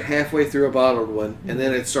maybe get halfway through a bottled one, and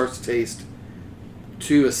then it starts to taste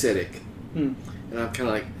too acidic. And I'm kind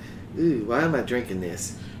of like, ooh, why am I drinking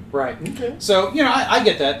this? Right. Okay. So, I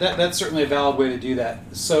get that. That's certainly a valid way to do that.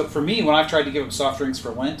 So, for me, when I've tried to give up soft drinks for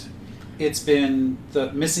Lent, it's been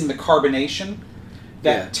missing the carbonation,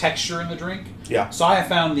 that texture in the drink. Yeah. So, I have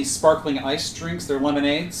found these sparkling ice drinks. They're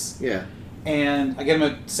lemonades. Yeah. And I get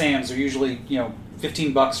them at Sam's. They're usually,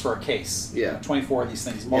 $15 for a case. Yeah. 24 of these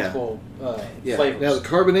things, multiple Yeah. flavors. Now, the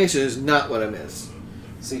carbonation is not what I miss.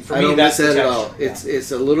 See, for I me, don't that's miss the that at texture. all.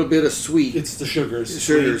 It's a little bit of sweet. It's the sugars.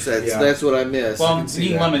 Sugars, Sweet. that's what I miss. Well, I I'm can see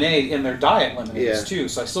eating that. lemonade, and they're diet lemonades Yeah. too,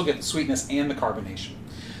 so I still get the sweetness and the carbonation.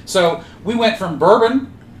 So we went from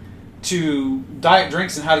bourbon to diet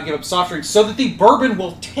drinks and how to give up soft drinks so that the bourbon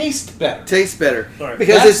will taste better. Tastes better. All right.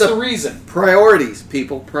 Because That's it's the reason. priorities,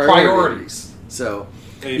 people. Priorities. So,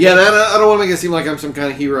 Amen. yeah, I don't want to make it seem like I'm some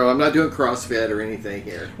kind of hero. I'm not doing CrossFit or anything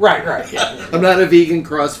here. Right. I'm not a vegan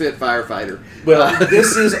CrossFit firefighter. Well,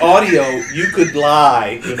 this is audio. You could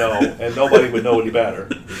lie, and nobody would know any better.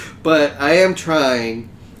 But I am trying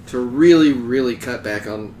to really, really cut back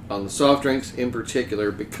on the soft drinks in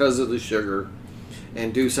particular because of the sugar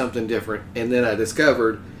and do something different. And then I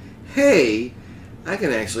discovered, hey, I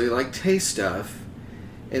can actually taste stuff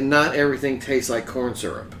and not everything tastes like corn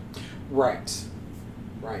syrup. Right.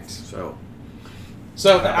 So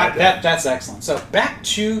That's excellent. So back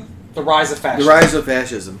to the rise of fascism. the rise of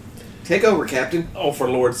fascism. Take over, Captain. Oh, for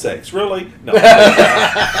Lord's sakes. Really? No.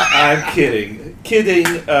 I'm kidding.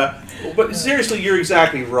 But seriously, you're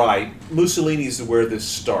exactly right. Mussolini's where this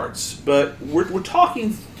starts. But we're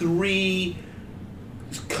talking three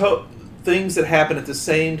things that happen at the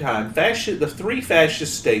same time. The three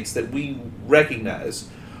fascist states that we recognize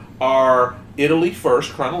are Italy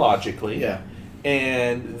first, chronologically. Yeah.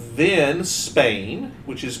 And then Spain,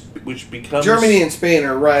 which becomes Germany and Spain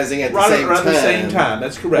are rising at the same around time. the same time.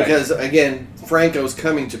 That's correct. Because, again, Franco's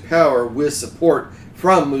coming to power with support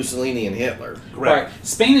from Mussolini and Hitler. correct. Right.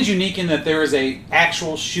 Spain is unique in that there is a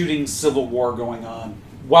actual shooting civil war going on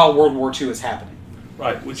while World War II is happening.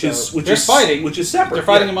 Right, which is fighting, which is separate. They're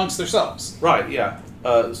fighting yeah. amongst themselves. Right, yeah.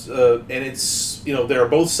 And it's there are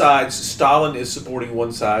both sides. Stalin is supporting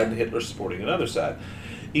one side and Hitler's supporting another side.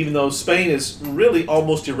 Even though Spain is really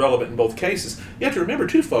almost irrelevant in both cases. You have to remember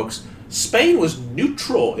too, folks, Spain was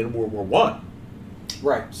neutral in World War One.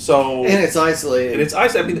 Right. So And it's isolated.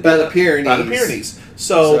 By the Pyrenees. By the Pyrenees.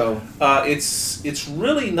 So it's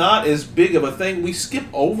really not as big of a thing. We skip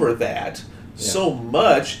over that so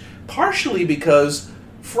much, partially because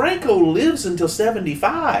Franco lives until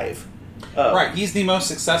 75. Right. He's the most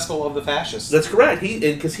successful of the fascists. That's correct.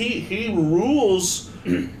 Because he rules.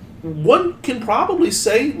 One can probably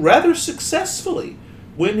say rather successfully.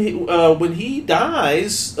 When he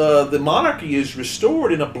dies, the monarchy is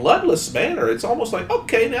restored in a bloodless manner. It's almost like,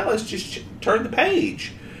 okay, now let's just turn the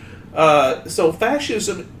page. So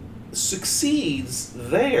fascism succeeds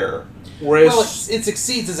there, whereas it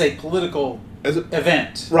succeeds as a political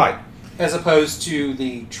event, right, as opposed to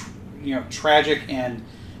the tragic and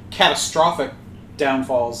catastrophic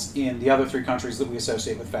downfalls in the other three countries that we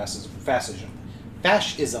associate with fascism,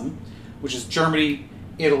 which is Germany,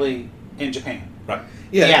 Italy, and Japan. right.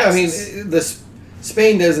 Yeah, Yes. I mean,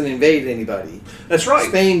 Spain doesn't invade anybody. That's right.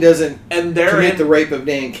 Spain doesn't And commit the rape of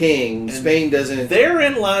Nanking. Spain doesn't...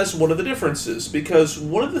 Therein lies one of the differences, because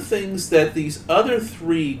one of the things that these other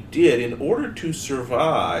three did in order to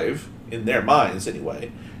survive, in their minds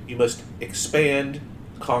anyway, you must expand,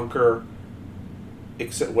 conquer,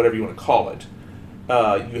 whatever you want to call it.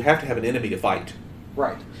 You have to have an enemy to fight.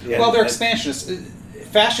 Right. Yeah, Well, they're and- expansionists.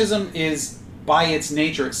 Fascism is, by its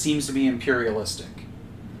nature, it seems to be imperialistic.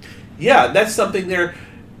 Yeah, that's something there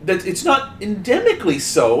that it's not endemically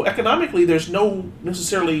so. Economically, there's no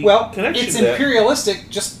necessarily Well, connection it's to that. imperialistic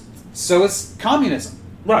just so is communism,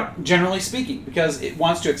 Right. generally speaking, because it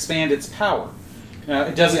wants to expand its power.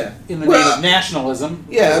 It does it in the Well, name of nationalism,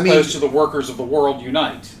 yeah, as I mean- opposed to the workers of the world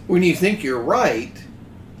unite. When you think you're right,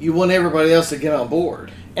 you want everybody else to get on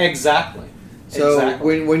board. Exactly. So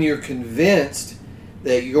exactly. when you're convinced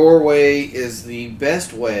that your way is the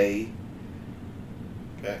best way,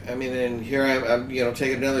 I mean, and here I'm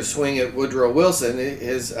taking another swing at Woodrow Wilson.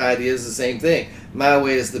 His idea is the same thing. My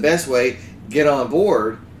way is the best way. Get on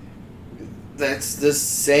board. That's the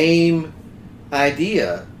same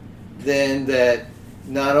idea. Then that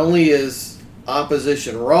not only is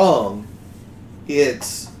opposition wrong,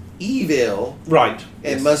 it's evil Right.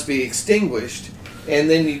 and Yes. must be extinguished. And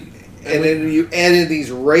then you add in these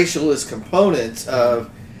racialist components of,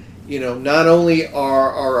 not only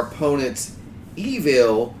are our opponents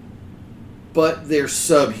evil, but they're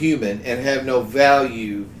subhuman and have no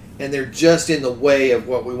value, and they're just in the way of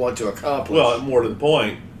what we want to accomplish. Well, more to the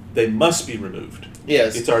point, they must be removed.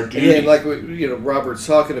 yes, it's our And duty. then, like Robert's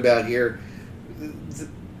talking about here,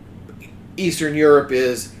 Eastern Europe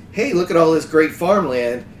is, hey, look at all this great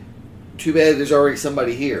farmland. Too bad there's already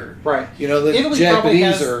somebody here. Right. The Italy probably Japanese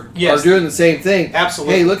has- are yes. doing the same thing.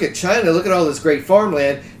 Absolutely. Hey, look at China. Look at all this great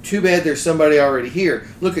farmland. Too bad there's somebody already here.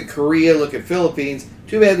 Look at Korea. Look at Philippines.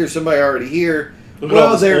 Too bad there's somebody already here. Look at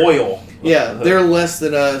all this they're oil. Yeah, they're less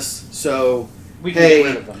than us. So We can hey, get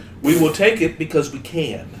rid of them. We will take it because we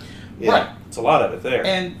can. yeah. Right. It's a lot of it there.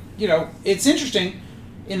 And, it's interesting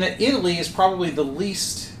in that Italy is probably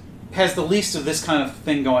has the least of this kind of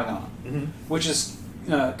thing going on, Mhm. which is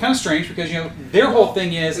kind of strange because, their whole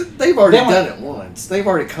thing is... They've already they want- done it once. They've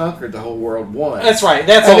already conquered the whole world once. That's right.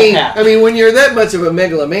 That's I all mean, Pat. I mean, when you're that much of a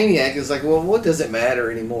megalomaniac, it's like, well, what does it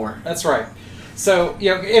matter anymore? That's right. So,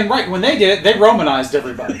 and right, when they did it, they Romanized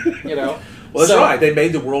everybody, Well, that's So- right. They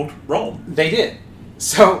made the world Rome. They did.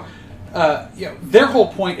 So, their whole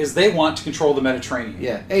point is they want to control the Mediterranean.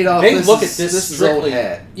 Yeah, Adolf. They this look is, at this This is old strictly.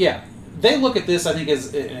 hat. Yeah, they look at this, I think,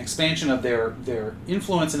 as an expansion of their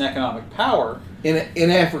influence and economic power, In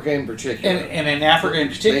Africa in particular. and in Africa in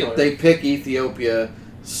particular. They pick Ethiopia,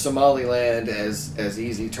 Somaliland as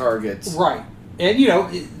easy targets. Right, and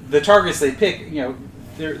the targets they pick,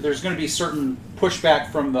 there's going to be certain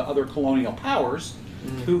pushback from the other colonial powers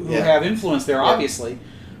who Yeah. have influence there, Yeah. obviously,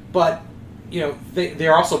 but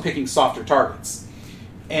they're also picking softer targets,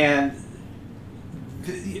 and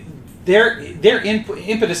their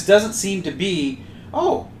impetus doesn't seem to be,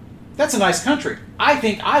 oh, that's a nice country. I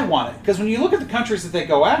think I want it, because when you look at the countries that they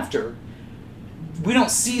go after, we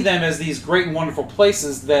don't see them as these great and wonderful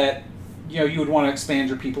places that you would want to expand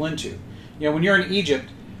your people into. When you're in Egypt,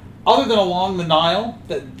 other than along the Nile,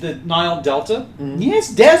 the Nile Delta,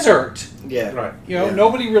 it's desert. Yeah. Right. Yeah.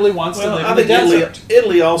 Nobody really wants to Well, live I in the think desert.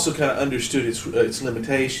 Italy also kind of understood its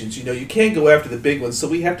limitations. You can't go after the big ones, so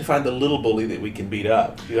we have to find the little bully that we can beat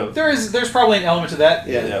up. There's probably an element to that.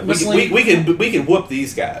 Yeah. We can whoop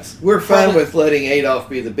these guys. We're fine Probably- with letting Adolf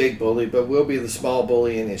be the big bully, but we'll be the small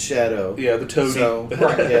bully in his shadow. Yeah, the toady. So,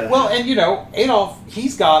 Right. yeah. Well, and Adolf,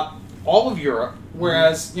 he's got all of Europe,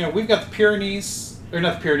 whereas we've got the Pyrenees, or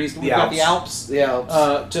not the Pyrenees, but we've got the Alps. The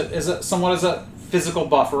Alps. Somewhat as a physical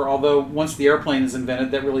buffer. Although once the airplane is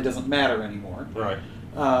invented, that really doesn't matter anymore. Right.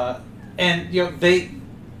 And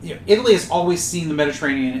Italy has always seen the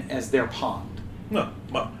Mediterranean as their pond. No,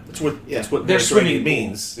 that's what Yeah. that's what Their Mediterranean swimming pool.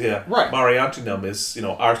 means. Yeah. Right. Mariantinum is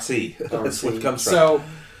our sea. That's what it comes from. So,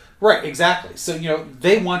 right, exactly. So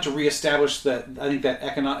they want to reestablish that. I think that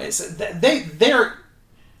economic. They're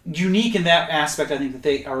unique in that aspect. I think that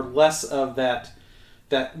they are less of that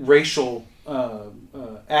racial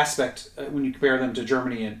aspect when you compare them to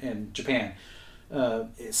Germany and Japan.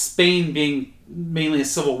 Spain being mainly a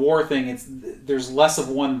civil war thing, there's less of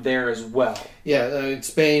one there as well. Yeah, in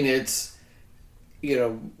Spain, it's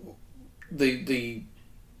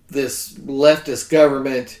this leftist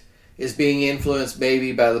government is being influenced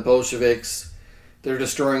maybe by the Bolsheviks. They're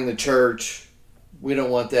destroying the church. We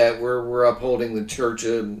don't want that. We're upholding the church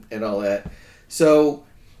and all that. So,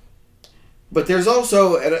 but there's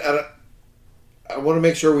also, I want to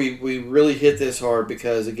make sure we really hit this hard,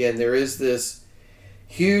 because again, there is this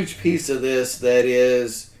huge piece of this that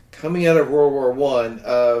is coming out of World War One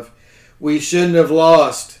of, we shouldn't have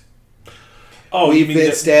lost. Oh, We've you mean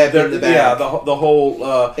been stabbed in the back. Yeah, the whole.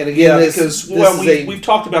 And again, because we've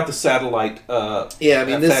talked about the satellite. Yeah, I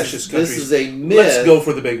mean, this fascist is countries. a myth. Let's go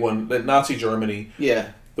for the big one, the Nazi Germany.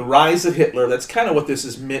 Yeah. The rise of Hitler. That's kind of what this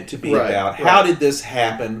is meant to be Right, about. right. How did this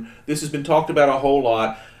happen? This has been talked about a whole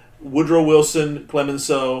lot. Woodrow Wilson,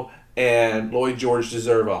 Clemenceau, and Lloyd George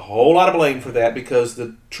deserve a whole lot of blame for that, because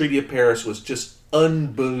the Treaty of Paris was just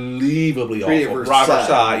unbelievably Treaty of awful. Versailles,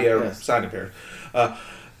 Versailles, yes. signed in Paris.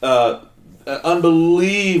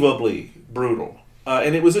 unbelievably brutal.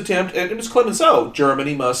 And it was and it was Clemenceau.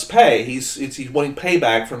 Germany must pay. He's wanting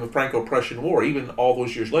payback from the Franco-Prussian War. Even all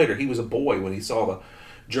those years later, he was a boy when he saw the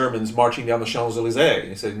Germans marching down the Champs-Elysees.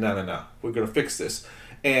 He said, no, we're going to fix this.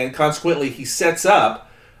 And consequently, he sets up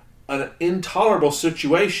an intolerable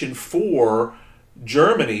situation for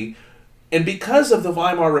Germany. And because of the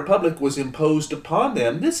Weimar Republic was imposed upon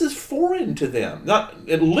them, this is foreign to them. Not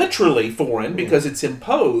literally foreign because it's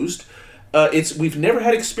imposed. We've never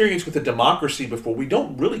had experience with a democracy before. We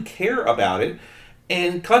don't really care about it.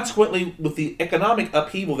 And consequently, with the economic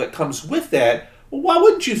upheaval that comes with that, well, why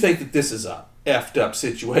wouldn't you think that this is a effed up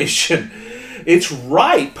situation? It's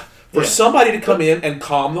ripe for somebody to come in and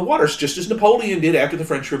calm the waters, just as Napoleon did after the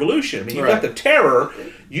French Revolution. I mean, you've got the terror.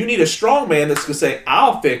 You need a strong man that's going to say,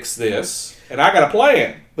 I'll fix this, and I got a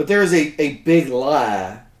plan. But there's a big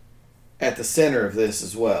lie at the center of this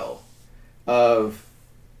as well, of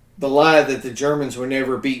the lie that the Germans were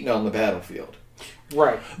never beaten on the battlefield.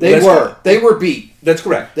 Right. They were beat. That's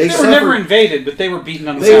correct. They were never invaded, but they were beaten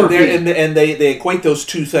on the battlefield. And they equate those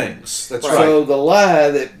two things. That's right. So the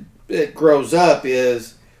lie that grows up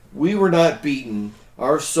is, we were not beaten.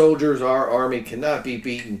 Our soldiers, our army cannot be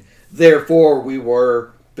beaten. Therefore, we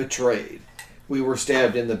were betrayed. We were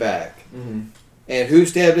stabbed in the back. Mm-hmm. And who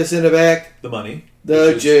stabbed us in the back? The money.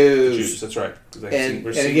 The Jews. The Jews, that's right. And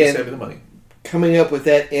again, stabbing the money. Coming up with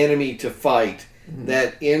that enemy to fight,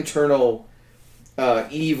 that internal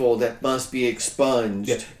evil that must be expunged.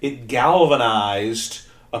 Yeah. It galvanized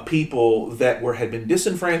a people that had been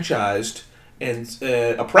disenfranchised, and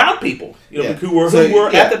a proud people, who were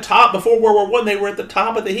at the top before World War I. They were at the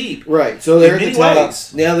top of the heap, right? So they're in at the many top.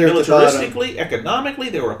 ways. Now they're militaristically, economically,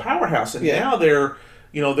 they were a powerhouse, and now they're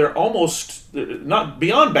almost not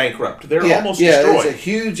beyond bankrupt. They're almost destroyed. There's a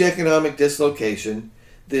huge economic dislocation.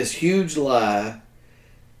 This huge lie,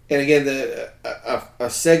 and again, a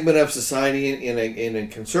segment of society in a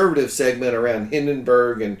conservative segment around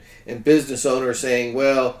Hindenburg and business owners saying,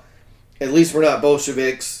 well, at least we're not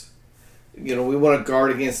Bolsheviks. We want to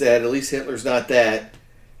guard against that. At least Hitler's not that.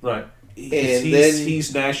 Right.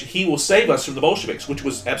 He will save us from the Bolsheviks, which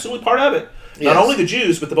was absolutely part of it. Not only the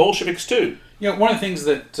Jews, but the Bolsheviks too. One of the things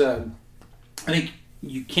that I think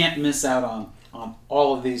you can't miss out on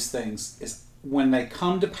all of these things is when they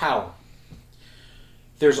come to power,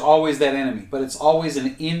 there's always that enemy, but it's always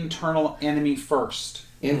an internal enemy first.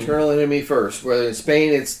 Internal enemy first. Whether in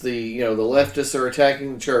Spain it's the leftists are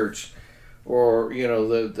attacking the church, or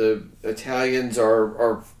the Italians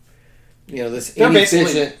are this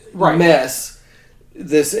inefficient mess,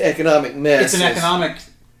 this economic mess. It's an economic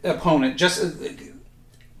opponent.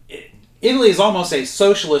 Italy is almost a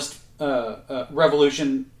socialist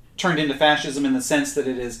revolution turned into fascism in the sense that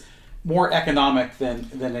it is more economic than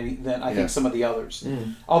I think some of the others.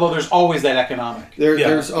 Although there's always that economic.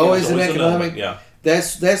 There's always an economic.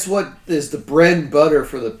 That's what is the bread and butter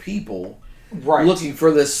for the people. Right. Looking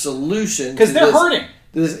for this solution. Because they're hurting.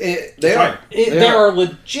 They are. They are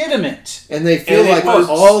legitimate. And they feel like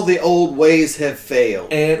all the old ways have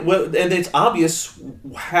failed. And it's obvious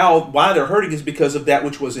why they're hurting is because of that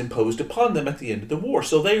which was imposed upon them at the end of the war.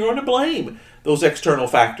 So they're going to blame those external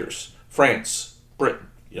factors. France, Britain,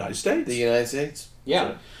 United States. The United States.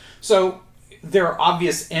 Yeah. So there are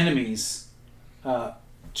obvious enemies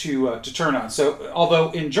to turn on. So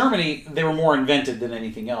although in Germany they were more invented than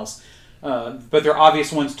anything else, but they're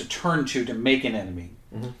obvious ones to turn to make an enemy.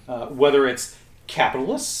 Whether it's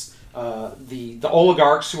capitalists, the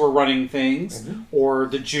oligarchs who are running things, or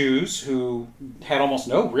the Jews who had almost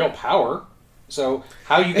no real power. So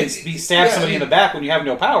how you can stab somebody in the back when you have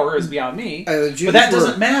no power is beyond me. But that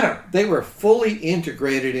doesn't matter. They were fully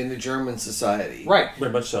integrated into German society. Right.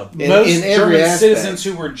 Very much so. Most German citizens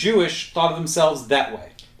who were Jewish thought of themselves that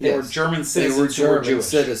way. They were German citizens who were Jewish.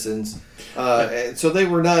 Citizens. So they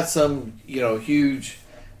were not some huge,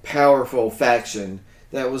 powerful faction.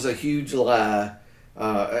 That was a huge lie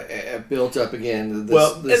built up again.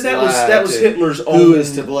 That was Hitler's own who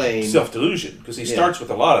is to blame self-delusion, because he starts with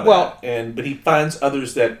a lot of that. But he finds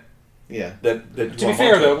others that. To be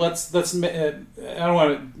fair, though, let's I don't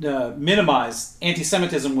want to minimize.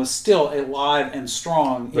 Anti-Semitism was still alive and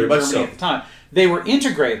strong in Germany at the time. They were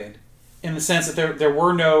integrated in the sense that there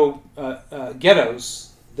were no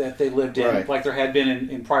ghettos that they lived in, like there had been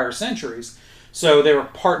in prior centuries. So they were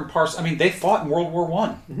part and parcel. I mean, they fought in World War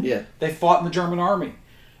I. Yeah. They fought in the German army.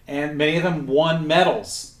 And many of them won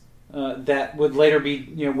medals that would later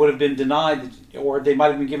be, would have been denied, or they might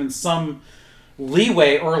have been given some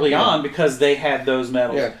leeway early on because they had those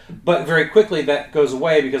medals. Yeah. But very quickly that goes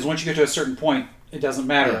away, because once you get to a certain point, it doesn't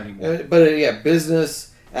matter anymore. But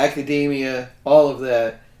business, academia, all of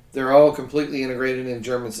that They're all completely integrated in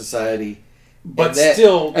German society. But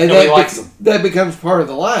still, nobody likes them. That becomes part of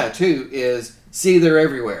the lie, too, is, see, they're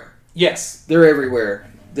everywhere. Yes. They're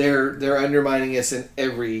everywhere. They're undermining us in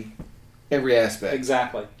every aspect.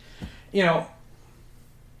 Exactly. You know,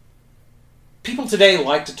 people today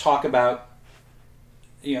like to talk about,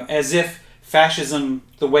 as if fascism,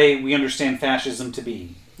 the way we understand fascism to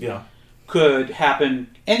be, could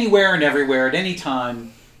happen anywhere and everywhere at any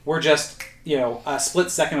time. We're just, a split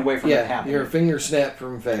second away from it happening. You're a finger snap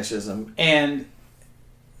from fascism. And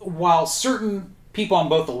while certain people on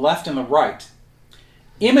both the left and the right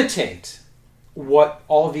imitate what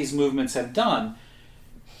all of these movements have done,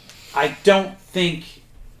 I don't think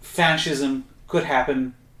fascism could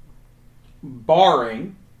happen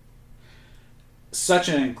barring such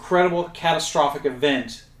an incredible catastrophic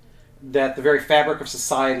event that the very fabric of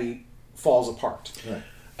society falls apart. Right.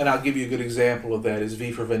 And I'll give you a good example of that is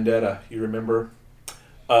V for Vendetta. You remember?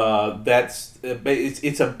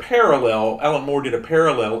 It's a parallel. Alan Moore did a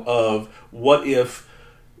parallel of what if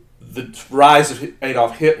the rise of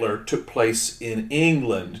Adolf Hitler took place in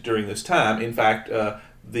England during this time. In fact,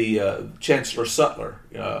 the Chancellor Sutler,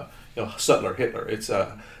 Sutler Hitler.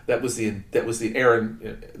 That was the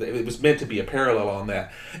Aaron. It was meant to be a parallel on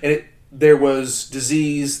that, and there was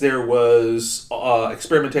disease, there was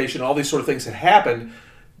experimentation, all these sort of things that happened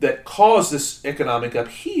that caused this economic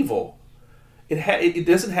upheaval. It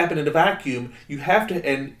doesn't happen in a vacuum. You have to,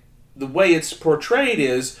 and the way it's portrayed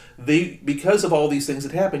is because of all these things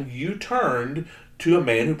that happened, you turned to a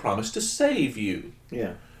man who promised to save you.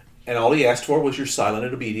 Yeah. And all he asked for was your silent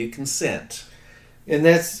and obedient consent. And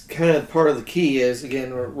that's kind of part of the key is,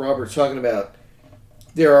 again, what Robert's talking about,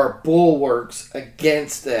 there are bulwarks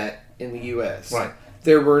against that in the U.S. Right.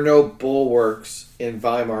 There were no bulwarks in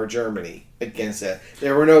Weimar Germany against that.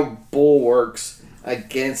 There were no bulwarks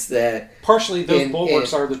against that. Partially, those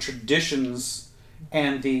bulwarks are the traditions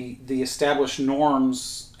and the established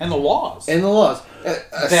norms and the laws. And the laws.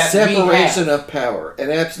 A separation of power. An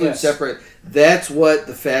absolute separate. That's what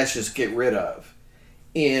the fascists get rid of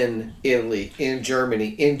in Italy, in Germany,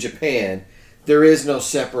 in Japan. There is no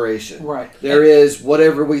separation. Right. There is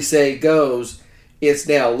whatever we say goes. It's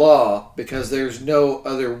now law because there's no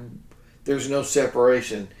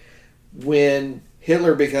separation. When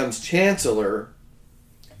Hitler becomes chancellor,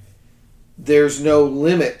 there's no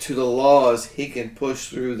limit to the laws he can push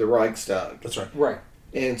through the Reichstag. That's right. Right.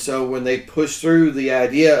 And so when they push through the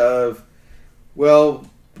idea of, well,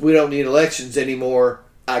 we don't need elections anymore,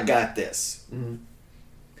 I got this. Mm-hmm.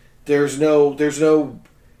 There's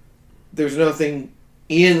nothing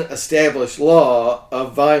in established law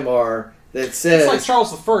of Weimar that says... It's like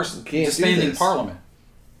Charles I disbanding Parliament.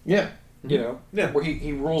 Yeah. Where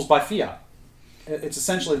he rules by fiat. It's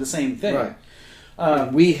essentially the same thing. Right.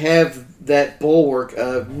 We have that bulwark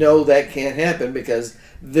of, no, that can't happen because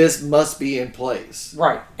this must be in place.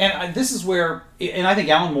 Right. And this is where, and I think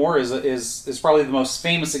Alan Moore is probably the most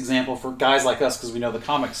famous example for guys like us because we know the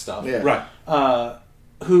comic stuff. Yeah. Right.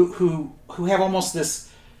 Who have almost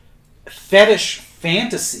this fetish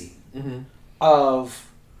fantasy of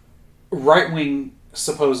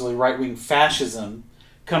supposedly right-wing fascism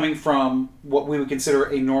coming from what we would consider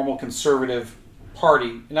a normal conservative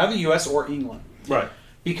party in either the U.S. or England. Right.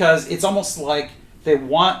 Because it's almost like they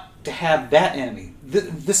want to have that enemy.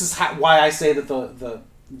 This is why I say that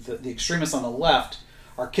the extremists on the left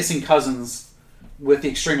are kissing cousins with the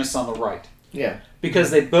extremists on the right. Yeah.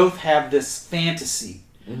 Because they both have this fantasy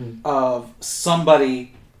of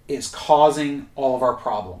somebody is causing all of our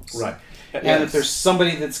problems. Right. And that there's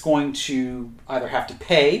somebody that's going to either have to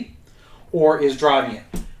pay or is driving it.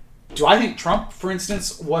 Do I think Trump, for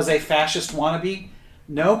instance, was a fascist wannabe?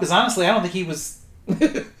 No, because honestly, I don't think he was... I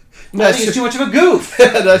think he's too much of a goof.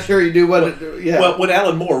 Not sure he knew what... Well, when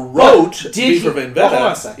Alan Moore wrote V for Vendetta... Hold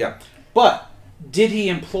on a second. Yeah. But did he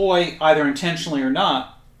employ, either intentionally or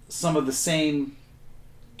not, some of the same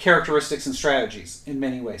characteristics and strategies in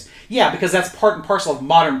many ways? Yeah, because that's part and parcel of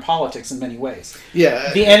modern politics in many ways.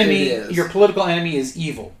 Yeah, the enemy, your political enemy, is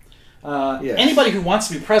evil. Anybody who wants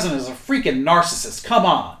to be president is a freaking narcissist. Come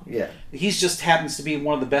on. Yeah. He just happens to be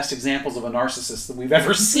one of the best examples of a narcissist that we've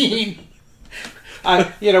ever seen.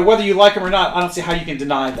 Whether you like him or not, I don't see how you can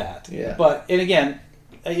deny that. Yeah. But, and again,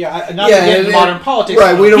 not to get into modern politics.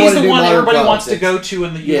 Right, we don't he's want to the do one everybody politics. wants to go to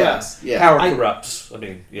in the U.S. Yeah. Power corrupts. I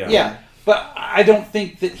mean, yeah. Yeah, but I don't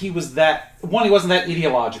think that he was that... One, he wasn't that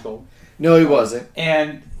ideological. No, he wasn't.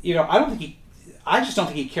 And, I just don't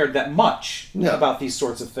think he cared that much about these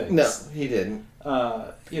sorts of things. No, he didn't.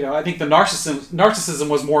 I think the narcissism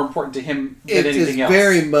was more important to him than anything else. It is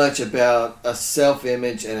very much about a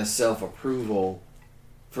self-image and a self-approval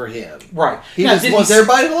for him. Right. He Now, just did wants he-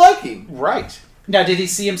 everybody to like him. Right. Now, did he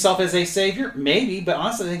see himself as a savior? Maybe, but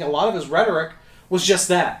honestly, I think a lot of his rhetoric was just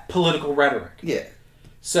that, political rhetoric. Yeah.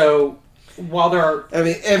 So, while there are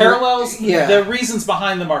parallels, the reasons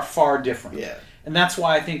behind them are far different. Yeah. And that's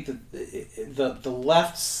why I think that the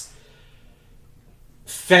left's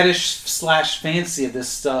fetish/fancy of this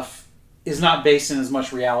stuff is not based in as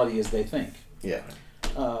much reality as they think. Yeah.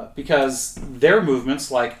 Because their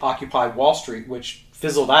movements, like Occupy Wall Street, which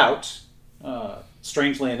fizzled out,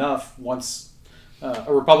 strangely enough, once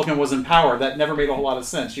a Republican was in power, that never made a whole lot of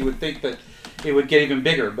sense. You would think that it would get even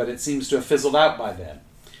bigger, but it seems to have fizzled out by then.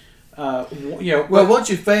 Well, once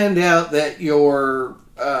you find out that your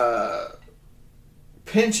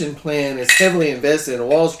pension plan is heavily invested in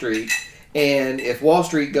Wall Street, and if Wall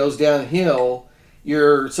Street goes downhill,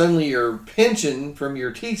 suddenly your pension from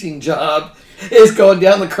your teaching job is going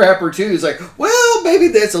down the crapper too. It's like, well, maybe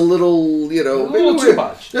that's a little, too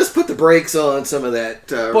much. Let's put the brakes on some of that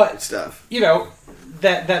stuff.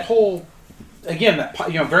 That whole, again,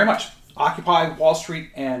 very much Occupy Wall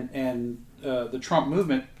Street and the Trump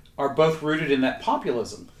movement are both rooted in that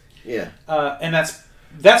populism. Yeah. And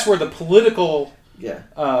that's where the political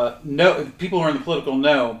people who are in the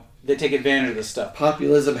political they take advantage of this stuff.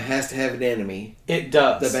 Populism has to have an enemy. It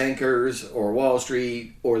does. The bankers or Wall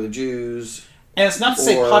Street or the Jews. And it's not to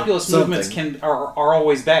say populist movements are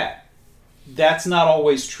always bad. That's not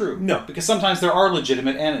always true. No. Because sometimes there are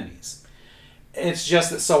legitimate enemies. It's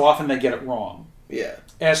just that so often they get it wrong. Yeah.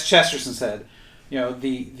 As Chesterton said,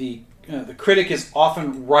 the critic is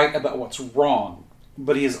often right about what's wrong,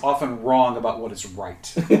 but he is often wrong about what is right.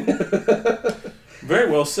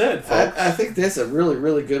 Very well said, folks. I think that's a really,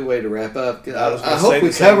 really good way to wrap up. I hope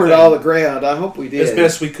we covered all the ground. I hope we did. As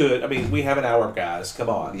best we could. I mean, we have an hour, guys. Come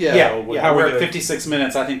on. Yeah. We're at 56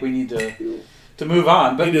 minutes. I think we need to move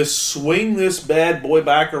on. But we need to swing this bad boy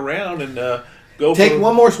back around and go take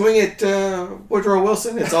one more swing at Woodrow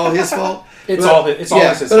Wilson. It's all his fault. It's all his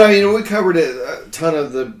fault. But I mean, we covered a ton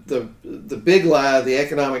of the big lie, the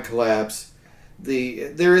economic collapse.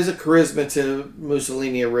 There is a charisma to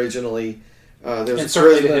Mussolini originally. There's a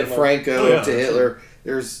charisma to Franco, to Hitler.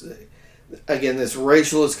 There's, again, this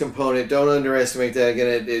racialist component. Don't underestimate that.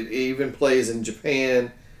 Again, it even plays in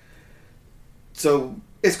Japan. So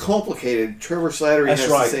it's complicated. Trevor Slattery has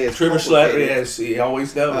to say it's Trevor complicated. Slattery, he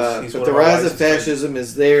always knows. But the rise of fascism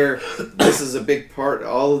is there. This is a big part.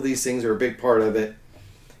 All of these things are a big part of it.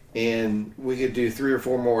 And we could do 3 or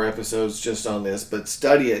 4 more episodes just on this. But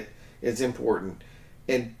study it. It's important.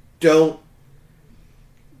 And don't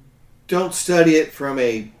study it from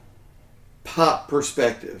a pop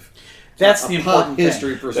perspective. That's the important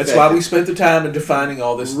history thing. perspective. That's why we spent the time in defining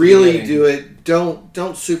all this. Really do it.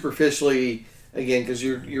 Don't superficially, again, because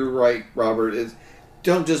you're right, Robert.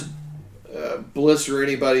 Don't just blister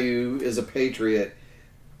anybody who is a patriot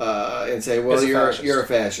and say, well, you're a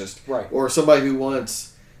fascist. Right. Or somebody who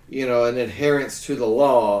wants an adherence to the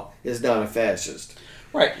law is not a fascist.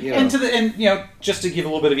 Right, just to give a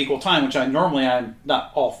little bit of equal time, which I'm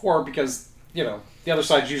not all for because the other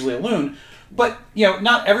side's usually a loon, but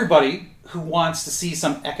not everybody who wants to see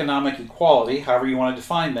some economic equality, however you want to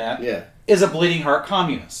define that, is a bleeding heart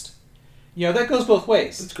communist. That goes both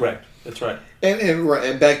ways. That's correct. That's right.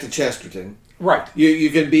 And back to Chesterton. Right. You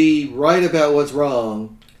can be right about what's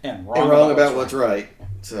wrong and wrong about what's right.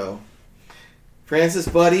 So, Francis,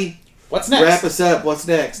 buddy. What's next? Wrap us up. What's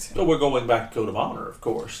next? So we're going back to Code of Honor, of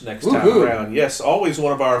course, next time around. Yes, always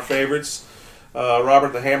one of our favorites.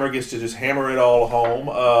 Robert the Hammer gets to just hammer it all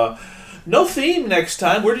home. No theme next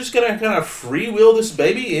time. We're just going to kind of freewheel this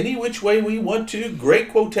baby any which way we want to.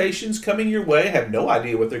 Great quotations coming your way. I have no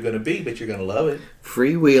idea what they're going to be, but you're going to love it.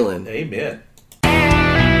 Freewheeling. Amen.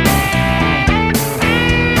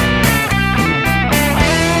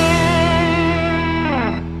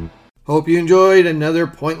 Hope you enjoyed another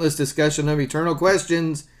pointless discussion of eternal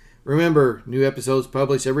questions. Remember, new episodes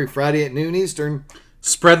published every Friday at noon Eastern.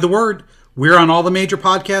 Spread the word. We're on all the major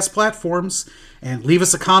podcast platforms. And leave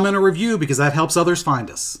us a comment or review because that helps others find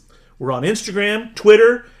us. We're on Instagram,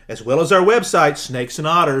 Twitter, as well as our website,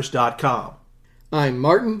 snakesandotters.com. I'm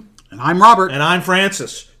Martin. And I'm Robert. And I'm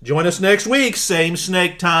Francis. Join us next week. Same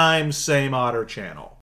snake time, same otter channel.